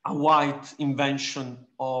white invention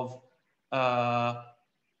of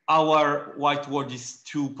our white world is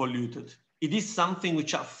too polluted. It is something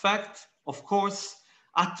which affects, of course,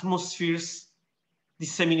 atmospheres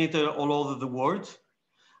disseminated all over the world.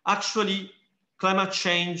 Actually, climate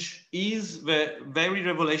change is the very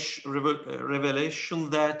revelation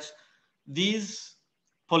that this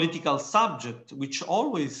political subject, which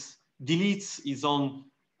always deletes its own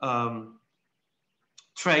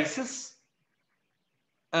traces,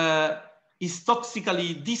 is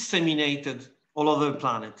toxically disseminated all over the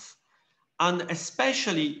planet. And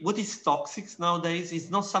especially what is toxic nowadays is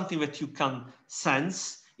not something that you can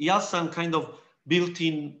sense. It has some kind of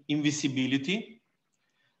built-in invisibility.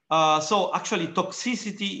 So actually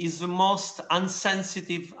toxicity is the most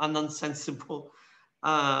unsensitive and unsensible,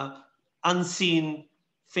 unseen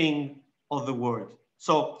thing of the world.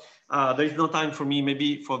 So there is no time for me,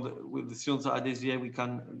 maybe with the students at IDSVA, we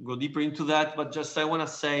can go deeper into that, but just I wanna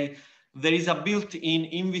say there is a built-in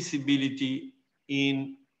invisibility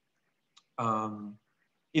in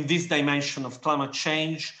this dimension of climate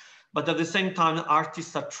change, but at the same time,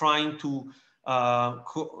 artists are trying to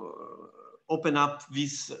open up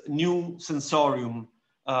this new sensorium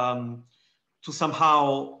to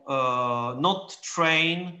somehow not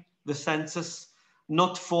train the senses,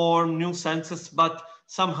 not form new senses, but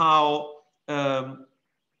somehow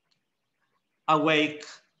awake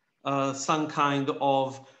some kind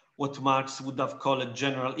of what Marx would have called a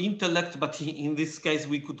general intellect, but in this case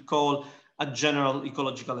we could call a general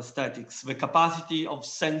ecological aesthetics, the capacity of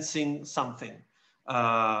sensing something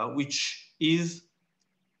which is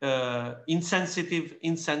insensitive,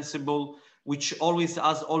 insensible, which always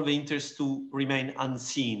has all the interest to remain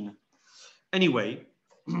unseen. Anyway,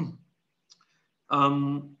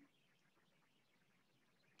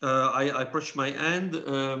 I approach my end.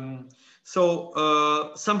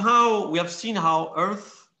 Somehow we have seen how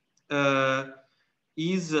Earth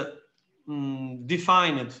is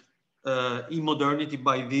defined in modernity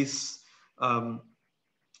by this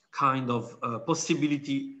kind of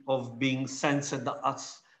possibility of being sensed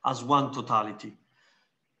as one totality.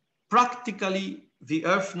 Practically, the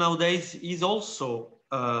Earth nowadays is also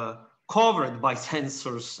covered by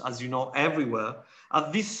sensors, as you know, everywhere.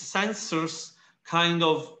 And these sensors kind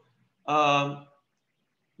of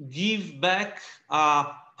give back a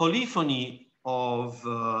polyphony of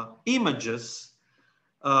images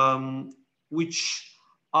which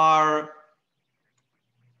are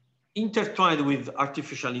intertwined with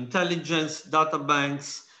artificial intelligence, data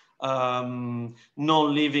banks,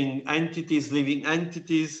 non-living entities, living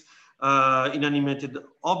entities, inanimated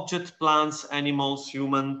object, plants, animals,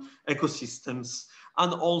 human ecosystems,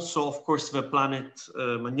 and also, of course, the planet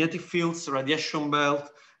magnetic fields, radiation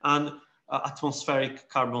belt, and atmospheric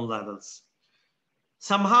carbon levels.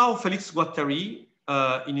 Somehow, Félix Guattari,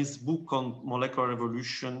 in his book on molecular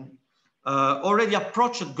revolution, already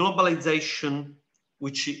approached globalization,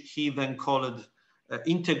 which he then called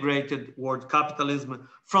integrated world capitalism,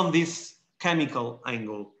 from this chemical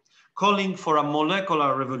angle, calling for a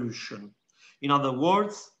molecular revolution. In other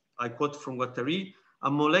words, I quote from Guattari, a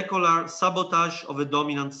molecular sabotage of a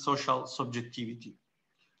dominant social subjectivity,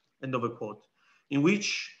 end of a quote, in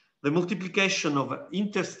which the multiplication of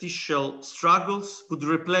interstitial struggles would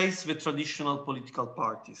replace the traditional political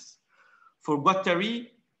parties. For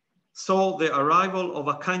Guattari, saw the arrival of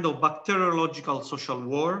a kind of bacteriological social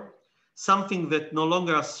war, something that no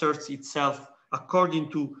longer asserts itself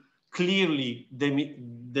according to clearly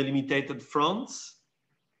delimited fronts,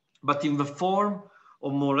 but in the form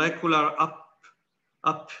of molecular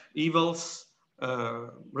upheavals,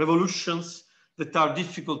 revolutions that are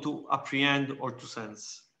difficult to apprehend or to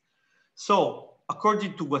sense. So,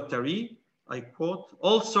 according to Guattari, I quote,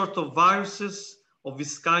 all sorts of viruses of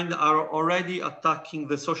this kind are already attacking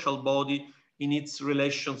the social body in its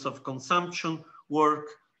relations of consumption, work,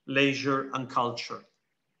 leisure, and culture.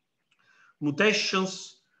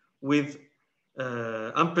 Mutations with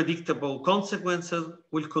unpredictable consequences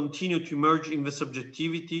will continue to emerge in the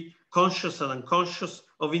subjectivity, conscious and unconscious,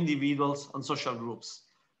 of individuals and social groups.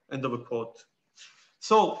 End of a quote.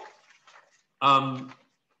 So,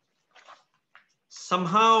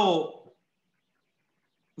 somehow,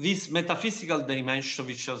 this metaphysical dimension,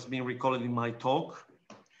 which has been recalled in my talk,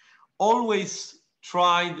 always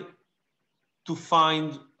tried to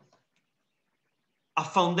find a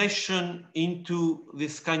foundation into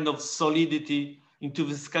this kind of solidity, into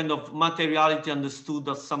this kind of materiality understood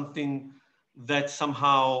as something that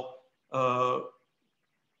somehow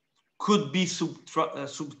could be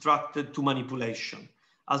subtracted to manipulation.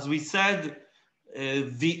 As we said,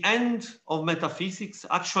 the end of metaphysics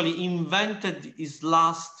actually invented its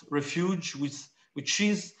last refuge, which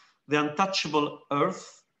is the untouchable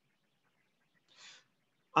earth.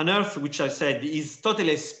 An earth, which I said, is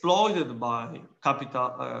totally exploited by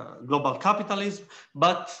global capitalism,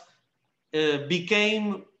 but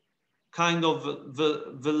became kind of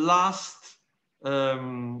the last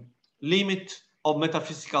limit of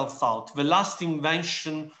metaphysical thought, the last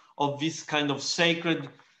invention of this kind of sacred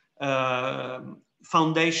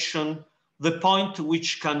foundation, the point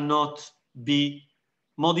which cannot be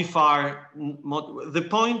modified, the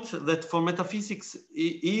point that for metaphysics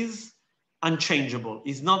is unchangeable,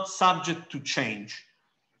 is not subject to change.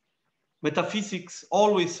 Metaphysics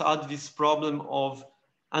always had this problem of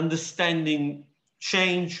understanding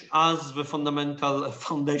change as the fundamental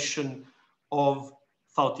foundation of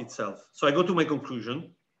thought itself. So I go to my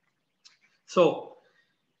conclusion. So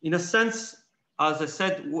in a sense, as I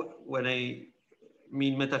said, when I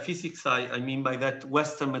mean metaphysics, I mean by that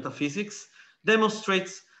Western metaphysics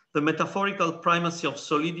demonstrates the metaphorical primacy of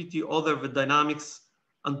solidity over the dynamics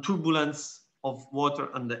and turbulence of water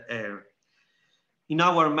and the air. In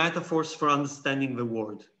our metaphors for understanding the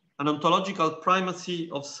world, an ontological primacy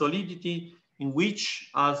of solidity in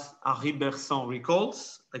which, as Henri Bergson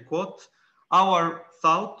recalls, I quote, our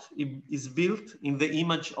thought is built in the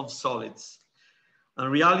image of solids.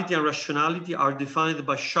 And reality and rationality are defined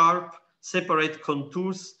by sharp, separate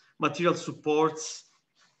contours, material supports,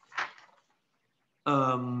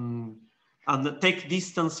 and take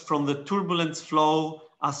distance from the turbulent flow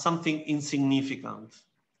as something insignificant.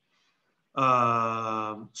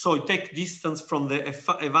 So it takes distance from the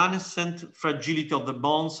evanescent fragility of the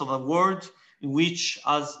bonds of a world in which,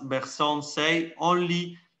 as Bergson say,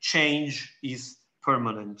 only change is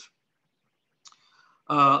permanent.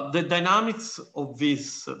 The dynamics of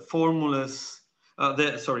these formulas,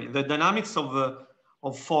 the dynamics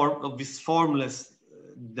of this formless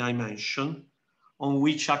dimension on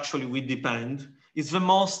which actually we depend is the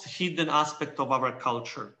most hidden aspect of our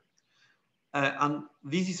culture. And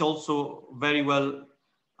this is also very well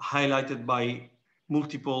highlighted by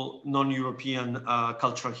multiple non-European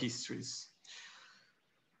cultural histories.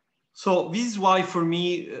 So this is why, for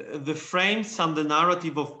me, the frames and the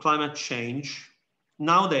narrative of climate change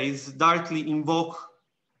nowadays directly invoke,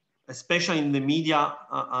 especially in the media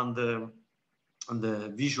and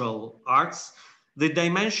the visual arts, the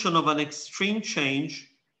dimension of an extreme change,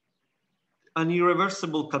 an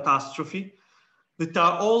irreversible catastrophe, that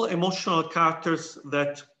are all emotional characters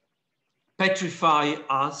that petrify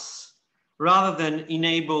us rather than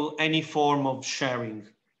enable any form of sharing.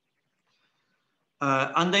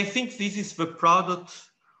 And I think this is the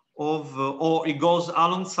product of, or it goes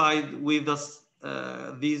alongside with us,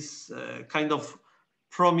 this kind of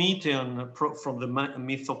Promethean, from the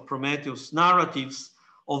myth of Prometheus, narratives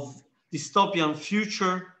of dystopian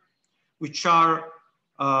future, which are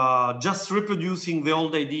just reproducing the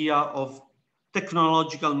old idea of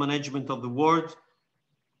technological management of the world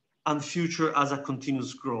and future as a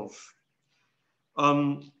continuous growth.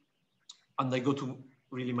 And I go to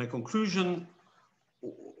really my conclusion.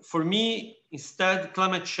 For me, instead,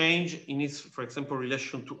 climate change in its, for example,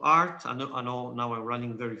 relation to art, I know now I'm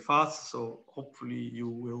running very fast, so hopefully you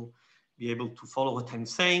will be able to follow what I'm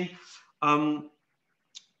saying.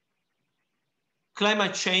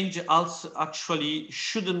 Climate change also actually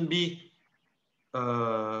shouldn't be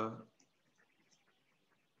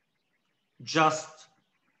just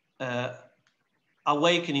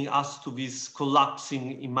awakening us to this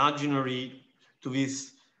collapsing imaginary, to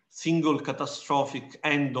this single catastrophic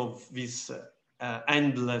end of this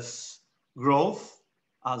endless growth,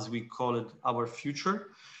 as we call it, our future.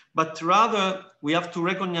 But rather, we have to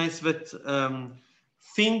recognize that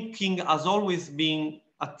thinking has always been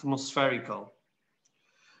atmospherical.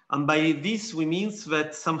 And by this, we mean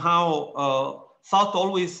that somehow thought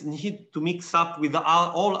always needs to mix up with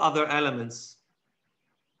all other elements.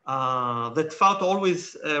 That thought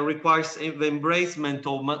always requires the embracement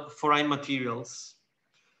of foreign materials,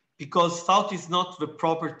 because thought is not the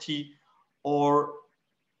property or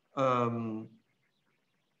of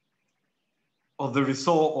the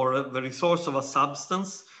resource of a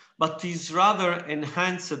substance, but is rather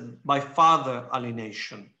enhanced by further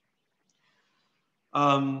alienation.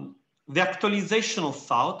 The actualization of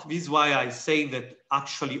thought, this is why I say that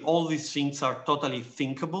actually all these things are totally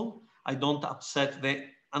thinkable, I don't upset the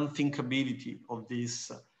unthinkability of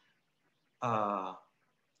this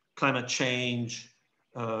climate change,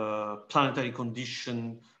 planetary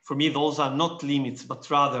condition. For me, those are not limits, but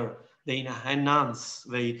rather they enhance,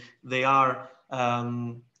 they are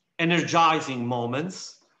energizing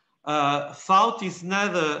moments. Thought is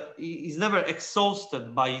never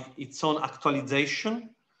exhausted by its own actualization.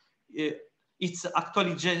 Its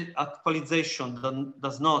actualization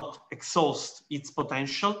does not exhaust its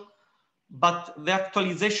potential, but the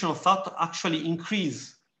actualization of thought actually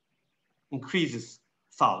increases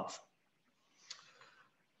thought.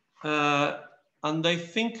 And I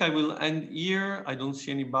think I will end here. I don't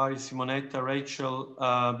see anybody, Simonetta, Rachel,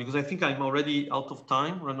 because I think I'm already out of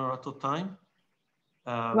time, running out of time.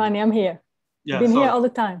 Giovanni, I'm here. Yeah, been sorry. here all the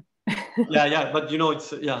time. yeah, but you know,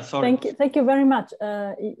 it's, yeah, sorry. Thank you very much.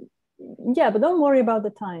 Yeah, but don't worry about the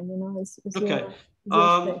time, you know, it's okay.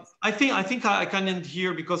 your I think I can end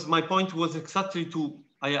here because my point was exactly to,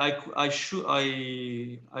 I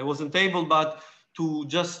wasn't able, but to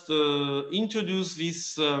just introduce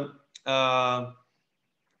this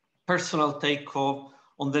personal take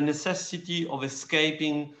on the necessity of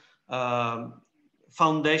escaping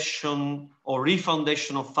foundation or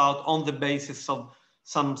refoundation of thought on the basis of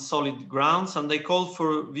some solid grounds. And they call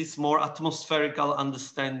for this more atmospherical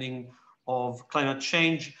understanding of climate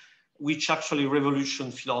change, which actually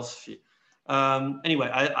revolution philosophy. Anyway,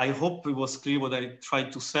 I hope it was clear what I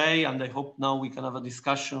tried to say, and I hope now we can have a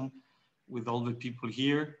discussion with all the people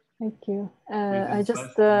here. Thank you.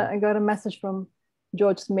 I got a message from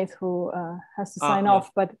George Smith, who has to sign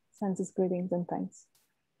off, but sends his greetings and thanks.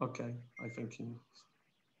 Okay, I thank you.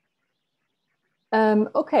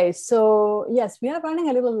 Okay, so yes, we are running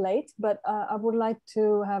a little late, but I would like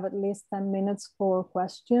to have at least 10 minutes for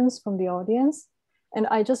questions from the audience. And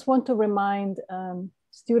I just want to remind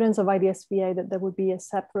students of IDSVA that there will be a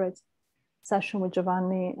separate session with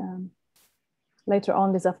Giovanni later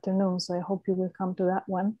on this afternoon. So I hope you will come to that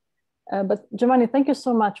one. But Giovanni, thank you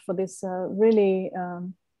so much for this really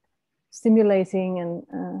stimulating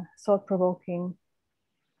and thought-provoking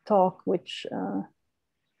talk, which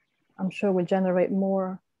I'm sure will generate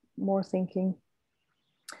more thinking.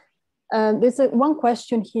 There's one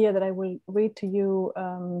question here that I will read to you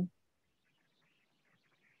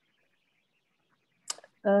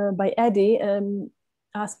by Eddie,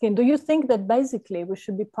 asking, do you think that basically we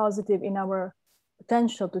should be positive in our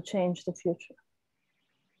potential to change the future?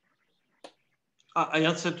 I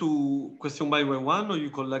answer to question by one, or you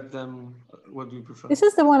collect them? What do you prefer? This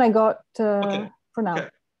is the one I got for now. Okay.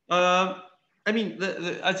 I mean,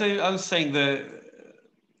 as I was saying,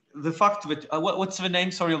 the fact that what's the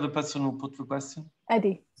name? Sorry, of the person who put the question.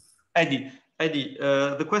 Eddie. Eddie.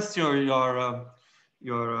 The question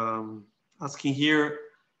you're asking here,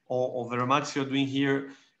 or the remarks you're doing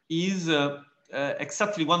here, is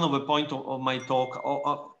exactly one of the points of my talk,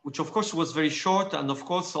 which of course was very short, and of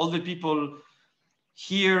course all the people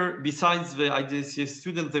here, besides the IDSVA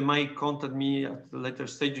students, they might contact me at a later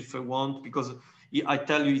stage if they want, because I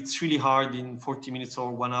tell you, it's really hard in 40 minutes or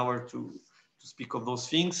 1 hour to speak of those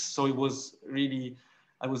things. So it was really,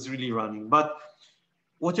 I was really running. But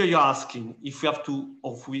what are you asking? If we have to,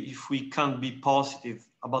 if we can be positive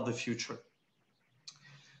about the future?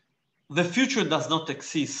 The future does not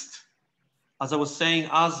exist. As I was saying,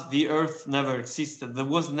 as the Earth never existed, there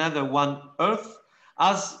was neither one Earth,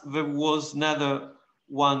 as there was neither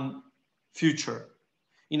one future.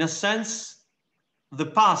 In a sense, the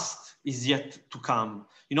past is yet to come,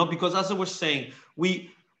 you know, because as I was saying, we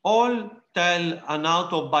all tell an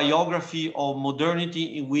autobiography of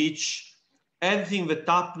modernity in which everything that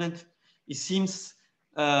happened, it seems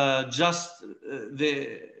just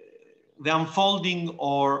the unfolding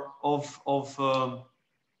of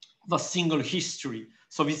a single history.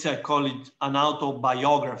 So this, I call it an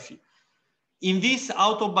autobiography. In this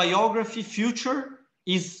autobiography, future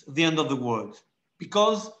is the end of the world,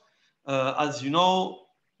 because as you know,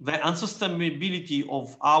 the unsustainability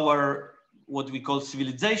of our, what we call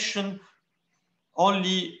civilization,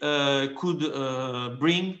 only could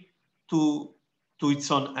bring to its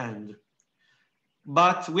own end.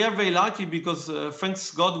 But we are very lucky because thanks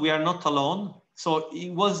God, we are not alone. So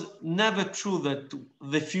it was never true that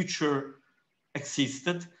the future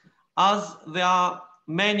existed, as there are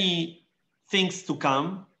many things to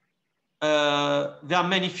come. There are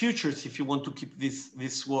many futures, if you want to keep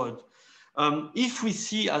this word. If we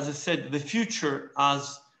see, as I said, the future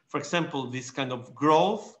as, for example, this kind of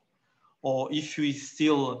growth, or if we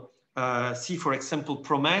still see, for example,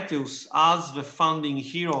 Prometheus as the founding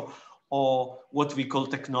hero, or what we call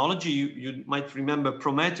technology, you might remember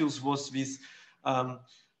Prometheus was this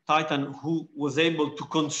Titan who was able to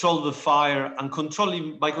control the fire, and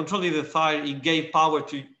by controlling the fire, he gave power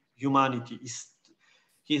to humanity.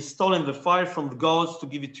 He has stolen the fire from the gods to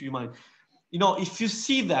give it to humanity. You know, if you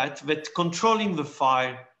see that controlling the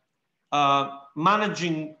fire,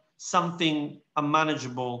 managing something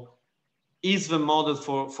unmanageable is the model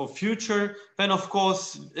for future, then of course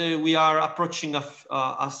we are approaching a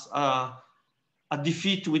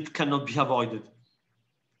defeat which cannot be avoided.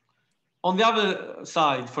 On the other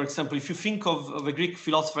side, for example, if you think of the Greek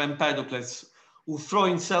philosopher Empedocles, who threw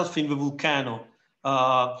himself in the volcano,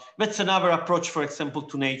 that's another approach, for example,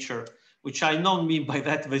 to nature, which I don't mean by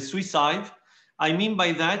that the suicide. I mean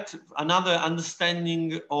by that another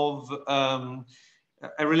understanding of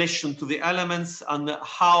a relation to the elements and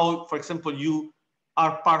how, for example, you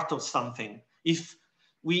are part of something. If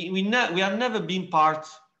we have never been part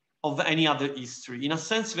of any other history. In a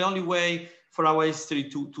sense, the only way for our history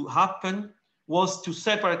to happen was to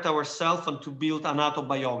separate ourselves and to build an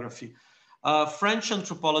autobiography. French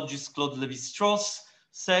anthropologist Claude Lévi-Strauss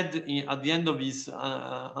said at the end of his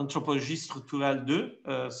Anthropologie structurelle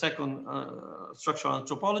 2, second structural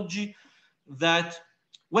anthropology, that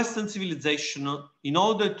Western civilization, in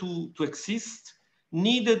order to exist,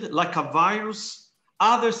 needed, like a virus,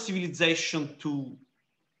 other civilization to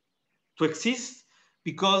exist,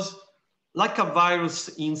 because like a virus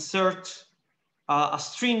insert a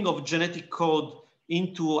string of genetic code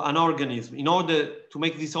into an organism in order to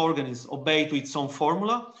make this organism obey to its own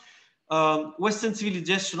formula. Western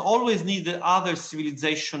civilization always needed other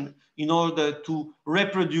civilization in order to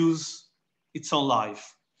reproduce its own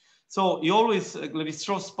life. So he always,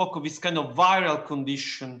 Lévi-Strauss spoke of this kind of viral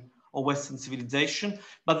condition of Western civilization,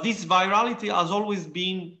 but this virality has always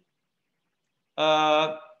been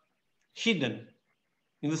hidden,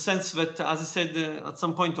 in the sense that, as I said at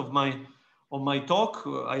some point of my talk,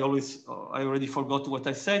 I already forgot what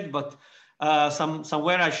I said, but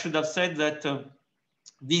somewhere I should have said that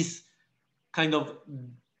this kind of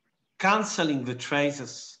canceling the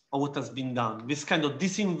traces of what has been done, this kind of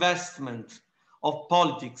disinvestment of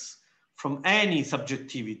politics from any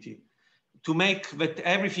subjectivity, to make that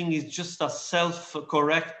everything is just a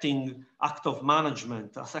self-correcting act of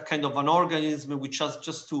management, as a kind of an organism which has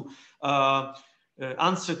just to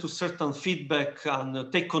answer to certain feedback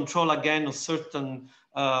and take control again of certain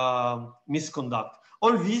misconduct.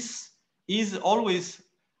 All this is always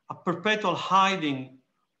a perpetual hiding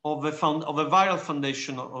of a viral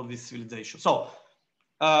foundation of this civilization. So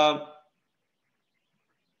I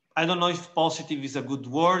don't know if positive is a good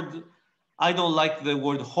word. I don't like the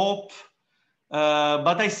word hope,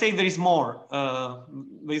 but I say there is more.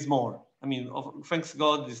 There is more. I mean, thanks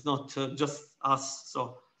God, it's not just us.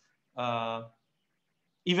 So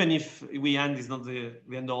even if we end, is not the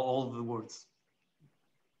end of all the words.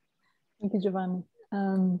 Thank you, Giovanni.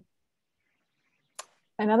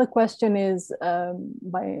 Another question is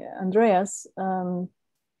by Andreas,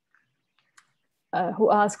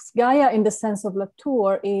 who asks, Gaia in the sense of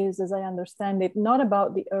Latour is, as I understand it, not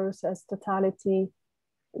about the Earth as totality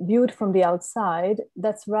viewed from the outside.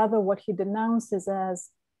 That's rather what he denounces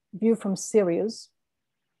as view from Sirius.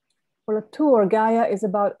 For Latour, Gaia is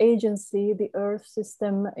about agency. The Earth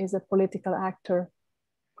system is a political actor.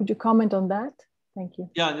 Could you comment on that? Thank you.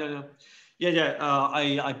 Yeah.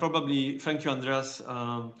 I probably, thank you, Andreas.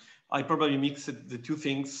 I probably mixed the two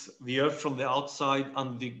things, the Earth from the outside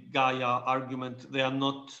and the Gaia argument. They are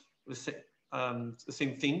not the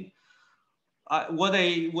same thing. What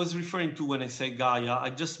I was referring to when I say Gaia, I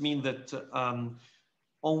just mean that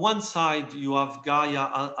on one side, you have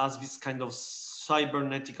Gaia as this kind of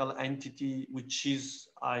cybernetical entity, which is,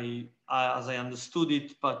 as I understood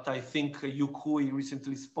it, but I think Yukui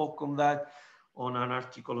recently spoke on that, on an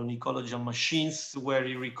article on ecology and machines, where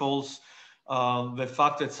he recalls the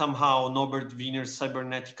fact that somehow Norbert Wiener's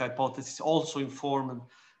cybernetic hypothesis also informed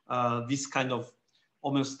this kind of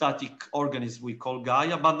homeostatic organism we call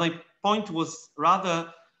Gaia. But my point was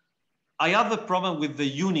rather, I have a problem with the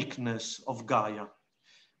uniqueness of Gaia.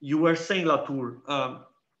 You were saying Latour,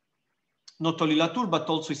 not only Latour, but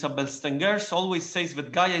also Isabelle Stengers always says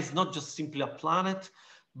that Gaia is not just simply a planet,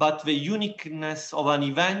 but the uniqueness of an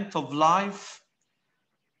event of life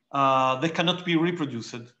that cannot be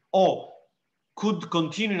reproduced or could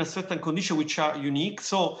continue in a certain condition which are unique.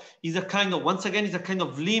 So is a kind of, once again, is a kind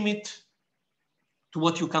of limit to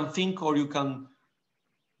what you can think or you can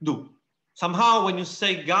do. Somehow when you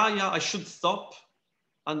say Gaia, I should stop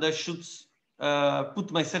and I should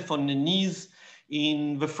put myself on the knees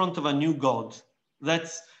in the front of a new God.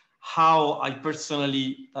 That's how I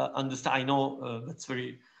personally understand. I know that's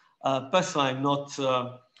very personal. I'm not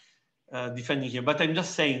defending here, but I'm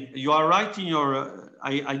just saying you are right in your.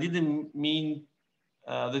 I didn't mean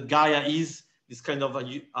that Gaia is this kind of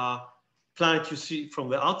a planet you see from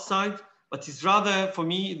the outside, but it's rather for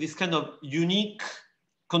me this kind of unique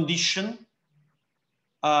condition,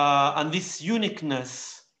 and this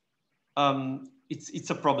uniqueness. It's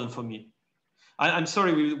a problem for me. I'm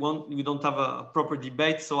sorry we don't have a proper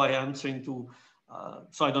debate, so I am answering to.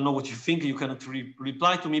 So I don't know what you think. You cannot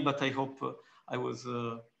reply to me, but I hope I was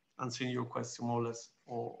answering your question more or less,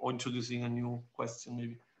 or introducing a new question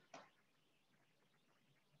maybe.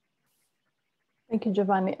 Thank you,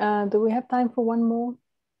 Giovanni. Do we have time for one more? I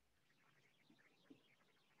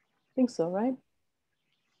think so, right?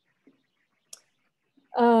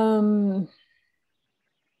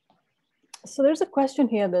 So there's a question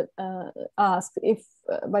here that asked if,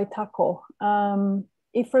 by Taco,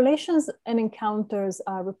 if relations and encounters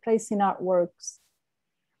are replacing artworks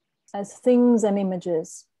as things and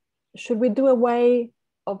images, should we do away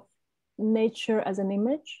of nature as an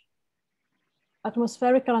image?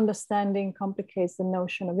 Atmospherical understanding complicates the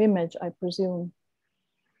notion of image, I presume.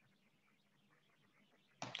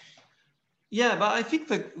 Yeah, but I think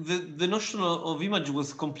that the notion of image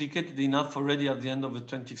was complicated enough already at the end of the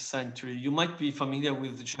 20th century. You might be familiar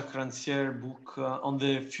with the Jacques Rancière's book on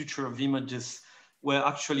the future of images, where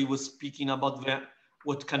actually was speaking about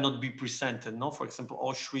what cannot be presented, no? For example,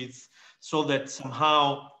 Auschwitz, so that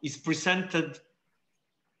somehow is presented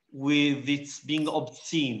with its being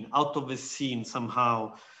obscene, out of the scene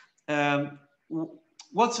somehow.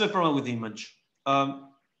 What's the problem with image? I'm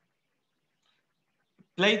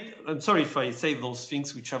sorry if I say those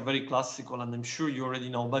things which are very classical, and I'm sure you already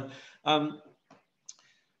know, but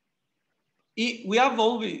we have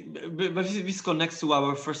always, but this connects to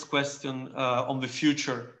our first question on the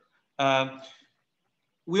future.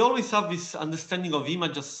 We always have this understanding of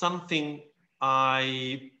image as something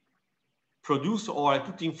I produce or I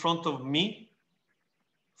put in front of me.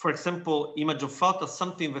 For example, image of thought as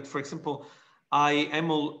something that, for example, I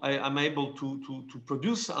am able to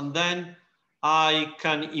produce, and then I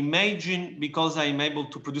can imagine because I'm able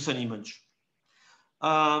to produce an image.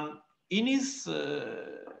 In his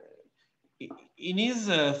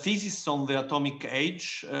thesis on the atomic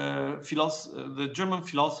age, the German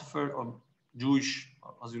philosopher, or Jewish,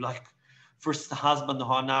 as you like, first husband of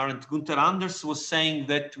Hannah Arendt, Gunther Anders, was saying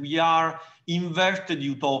that we are inverted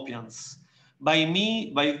utopians. By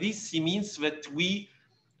this, he means that we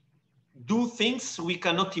do things we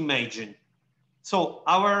cannot imagine. So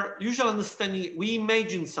our usual understanding, we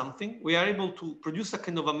imagine something, we are able to produce a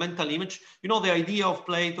kind of a mental image. You know, the idea of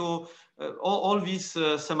Plato, all these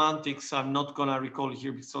semantics, I'm not gonna recall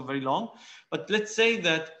here because it's so very long, but let's say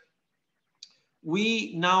that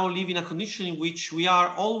we now live in a condition in which we are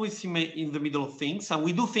always in the middle of things, and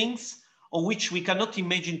we do things on which we cannot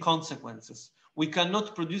imagine consequences. We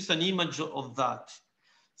cannot produce an image of that.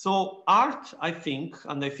 So art, I think,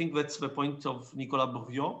 and I think that's the point of Nicolas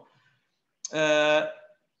Bourriot,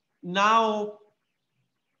 now,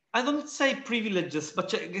 I don't say privileges,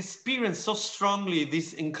 but experience so strongly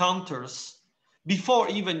these encounters before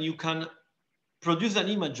even you can produce an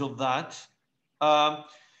image of that.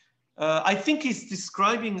 I think he's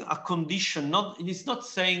describing a condition, he's not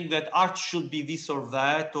saying that art should be this or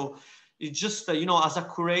that, or it's just, you know, as a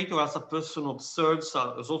curator, as a person who observes,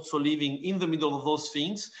 is also living in the middle of those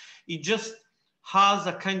things, he just has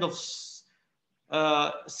a kind of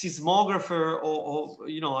seismographer or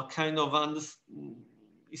you know, a kind of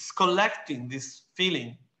is collecting this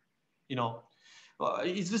feeling, you know.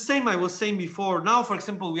 It's the same I was saying before. Now, for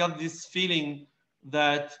example, we have this feeling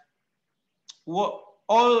that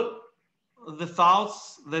all the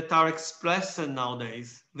thoughts that are expressed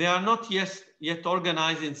nowadays, they are not yet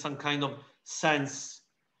organized in some kind of sense.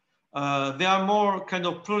 They are more kind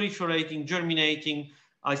of proliferating, germinating.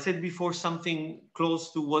 I said before something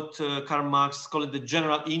close to what Karl Marx called the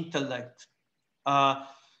general intellect.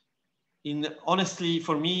 Honestly,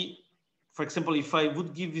 for me, for example, if I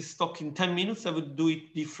would give this talk in 10 minutes, I would do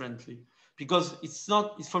it differently, because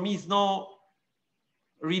for me, it's not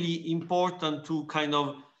really important to kind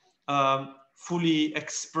of fully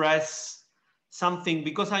express something,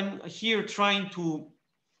 because I'm here trying to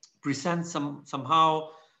present somehow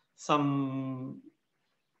some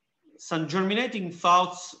germinating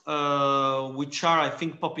thoughts, which are, I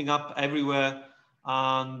think, popping up everywhere.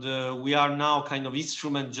 And we are now kind of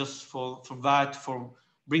instrument just for that, for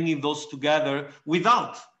bringing those together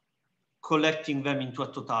without collecting them into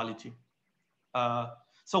a totality.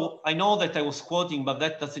 So I know that I was quoting, but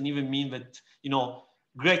that doesn't even mean that, you know,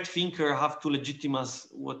 great thinker have to legitimize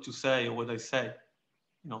what to say or what I say.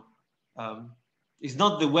 You know, it's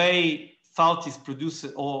not the way thought is produced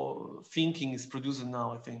or thinking is produced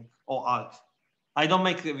now, I think, or art. I don't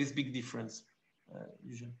make this big difference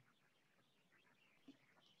usually.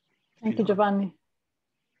 Thank you, Giovanni.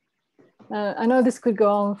 I know this could go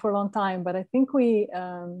on for a long time, but I think we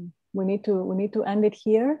need to end it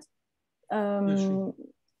here. And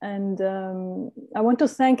I want to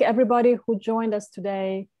thank everybody who joined us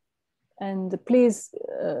today. And please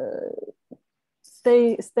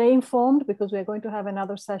stay informed, because we are going to have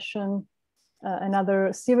another session,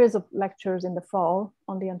 another series of lectures in the fall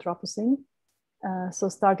on the Anthropocene. So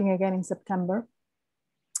starting again in September.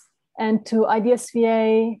 And to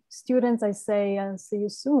IDSVA students, I say, I'll see you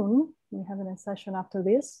soon. We have a session after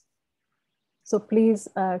this. So please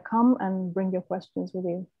come and bring your questions with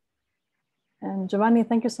you. And Giovanni,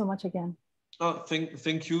 thank you so much again. Oh,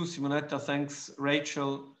 thank you, Simonetta. Thanks,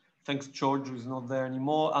 Rachel. Thanks, George, who's not there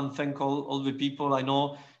anymore. And thank all the people. I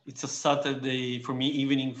know it's a Saturday for me,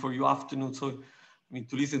 evening for you, afternoon. So, I mean,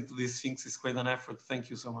 to listen to these things is quite an effort. Thank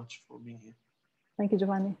you so much for being here. Thank you,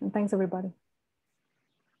 Giovanni. And thanks, everybody.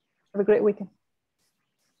 Have a great weekend.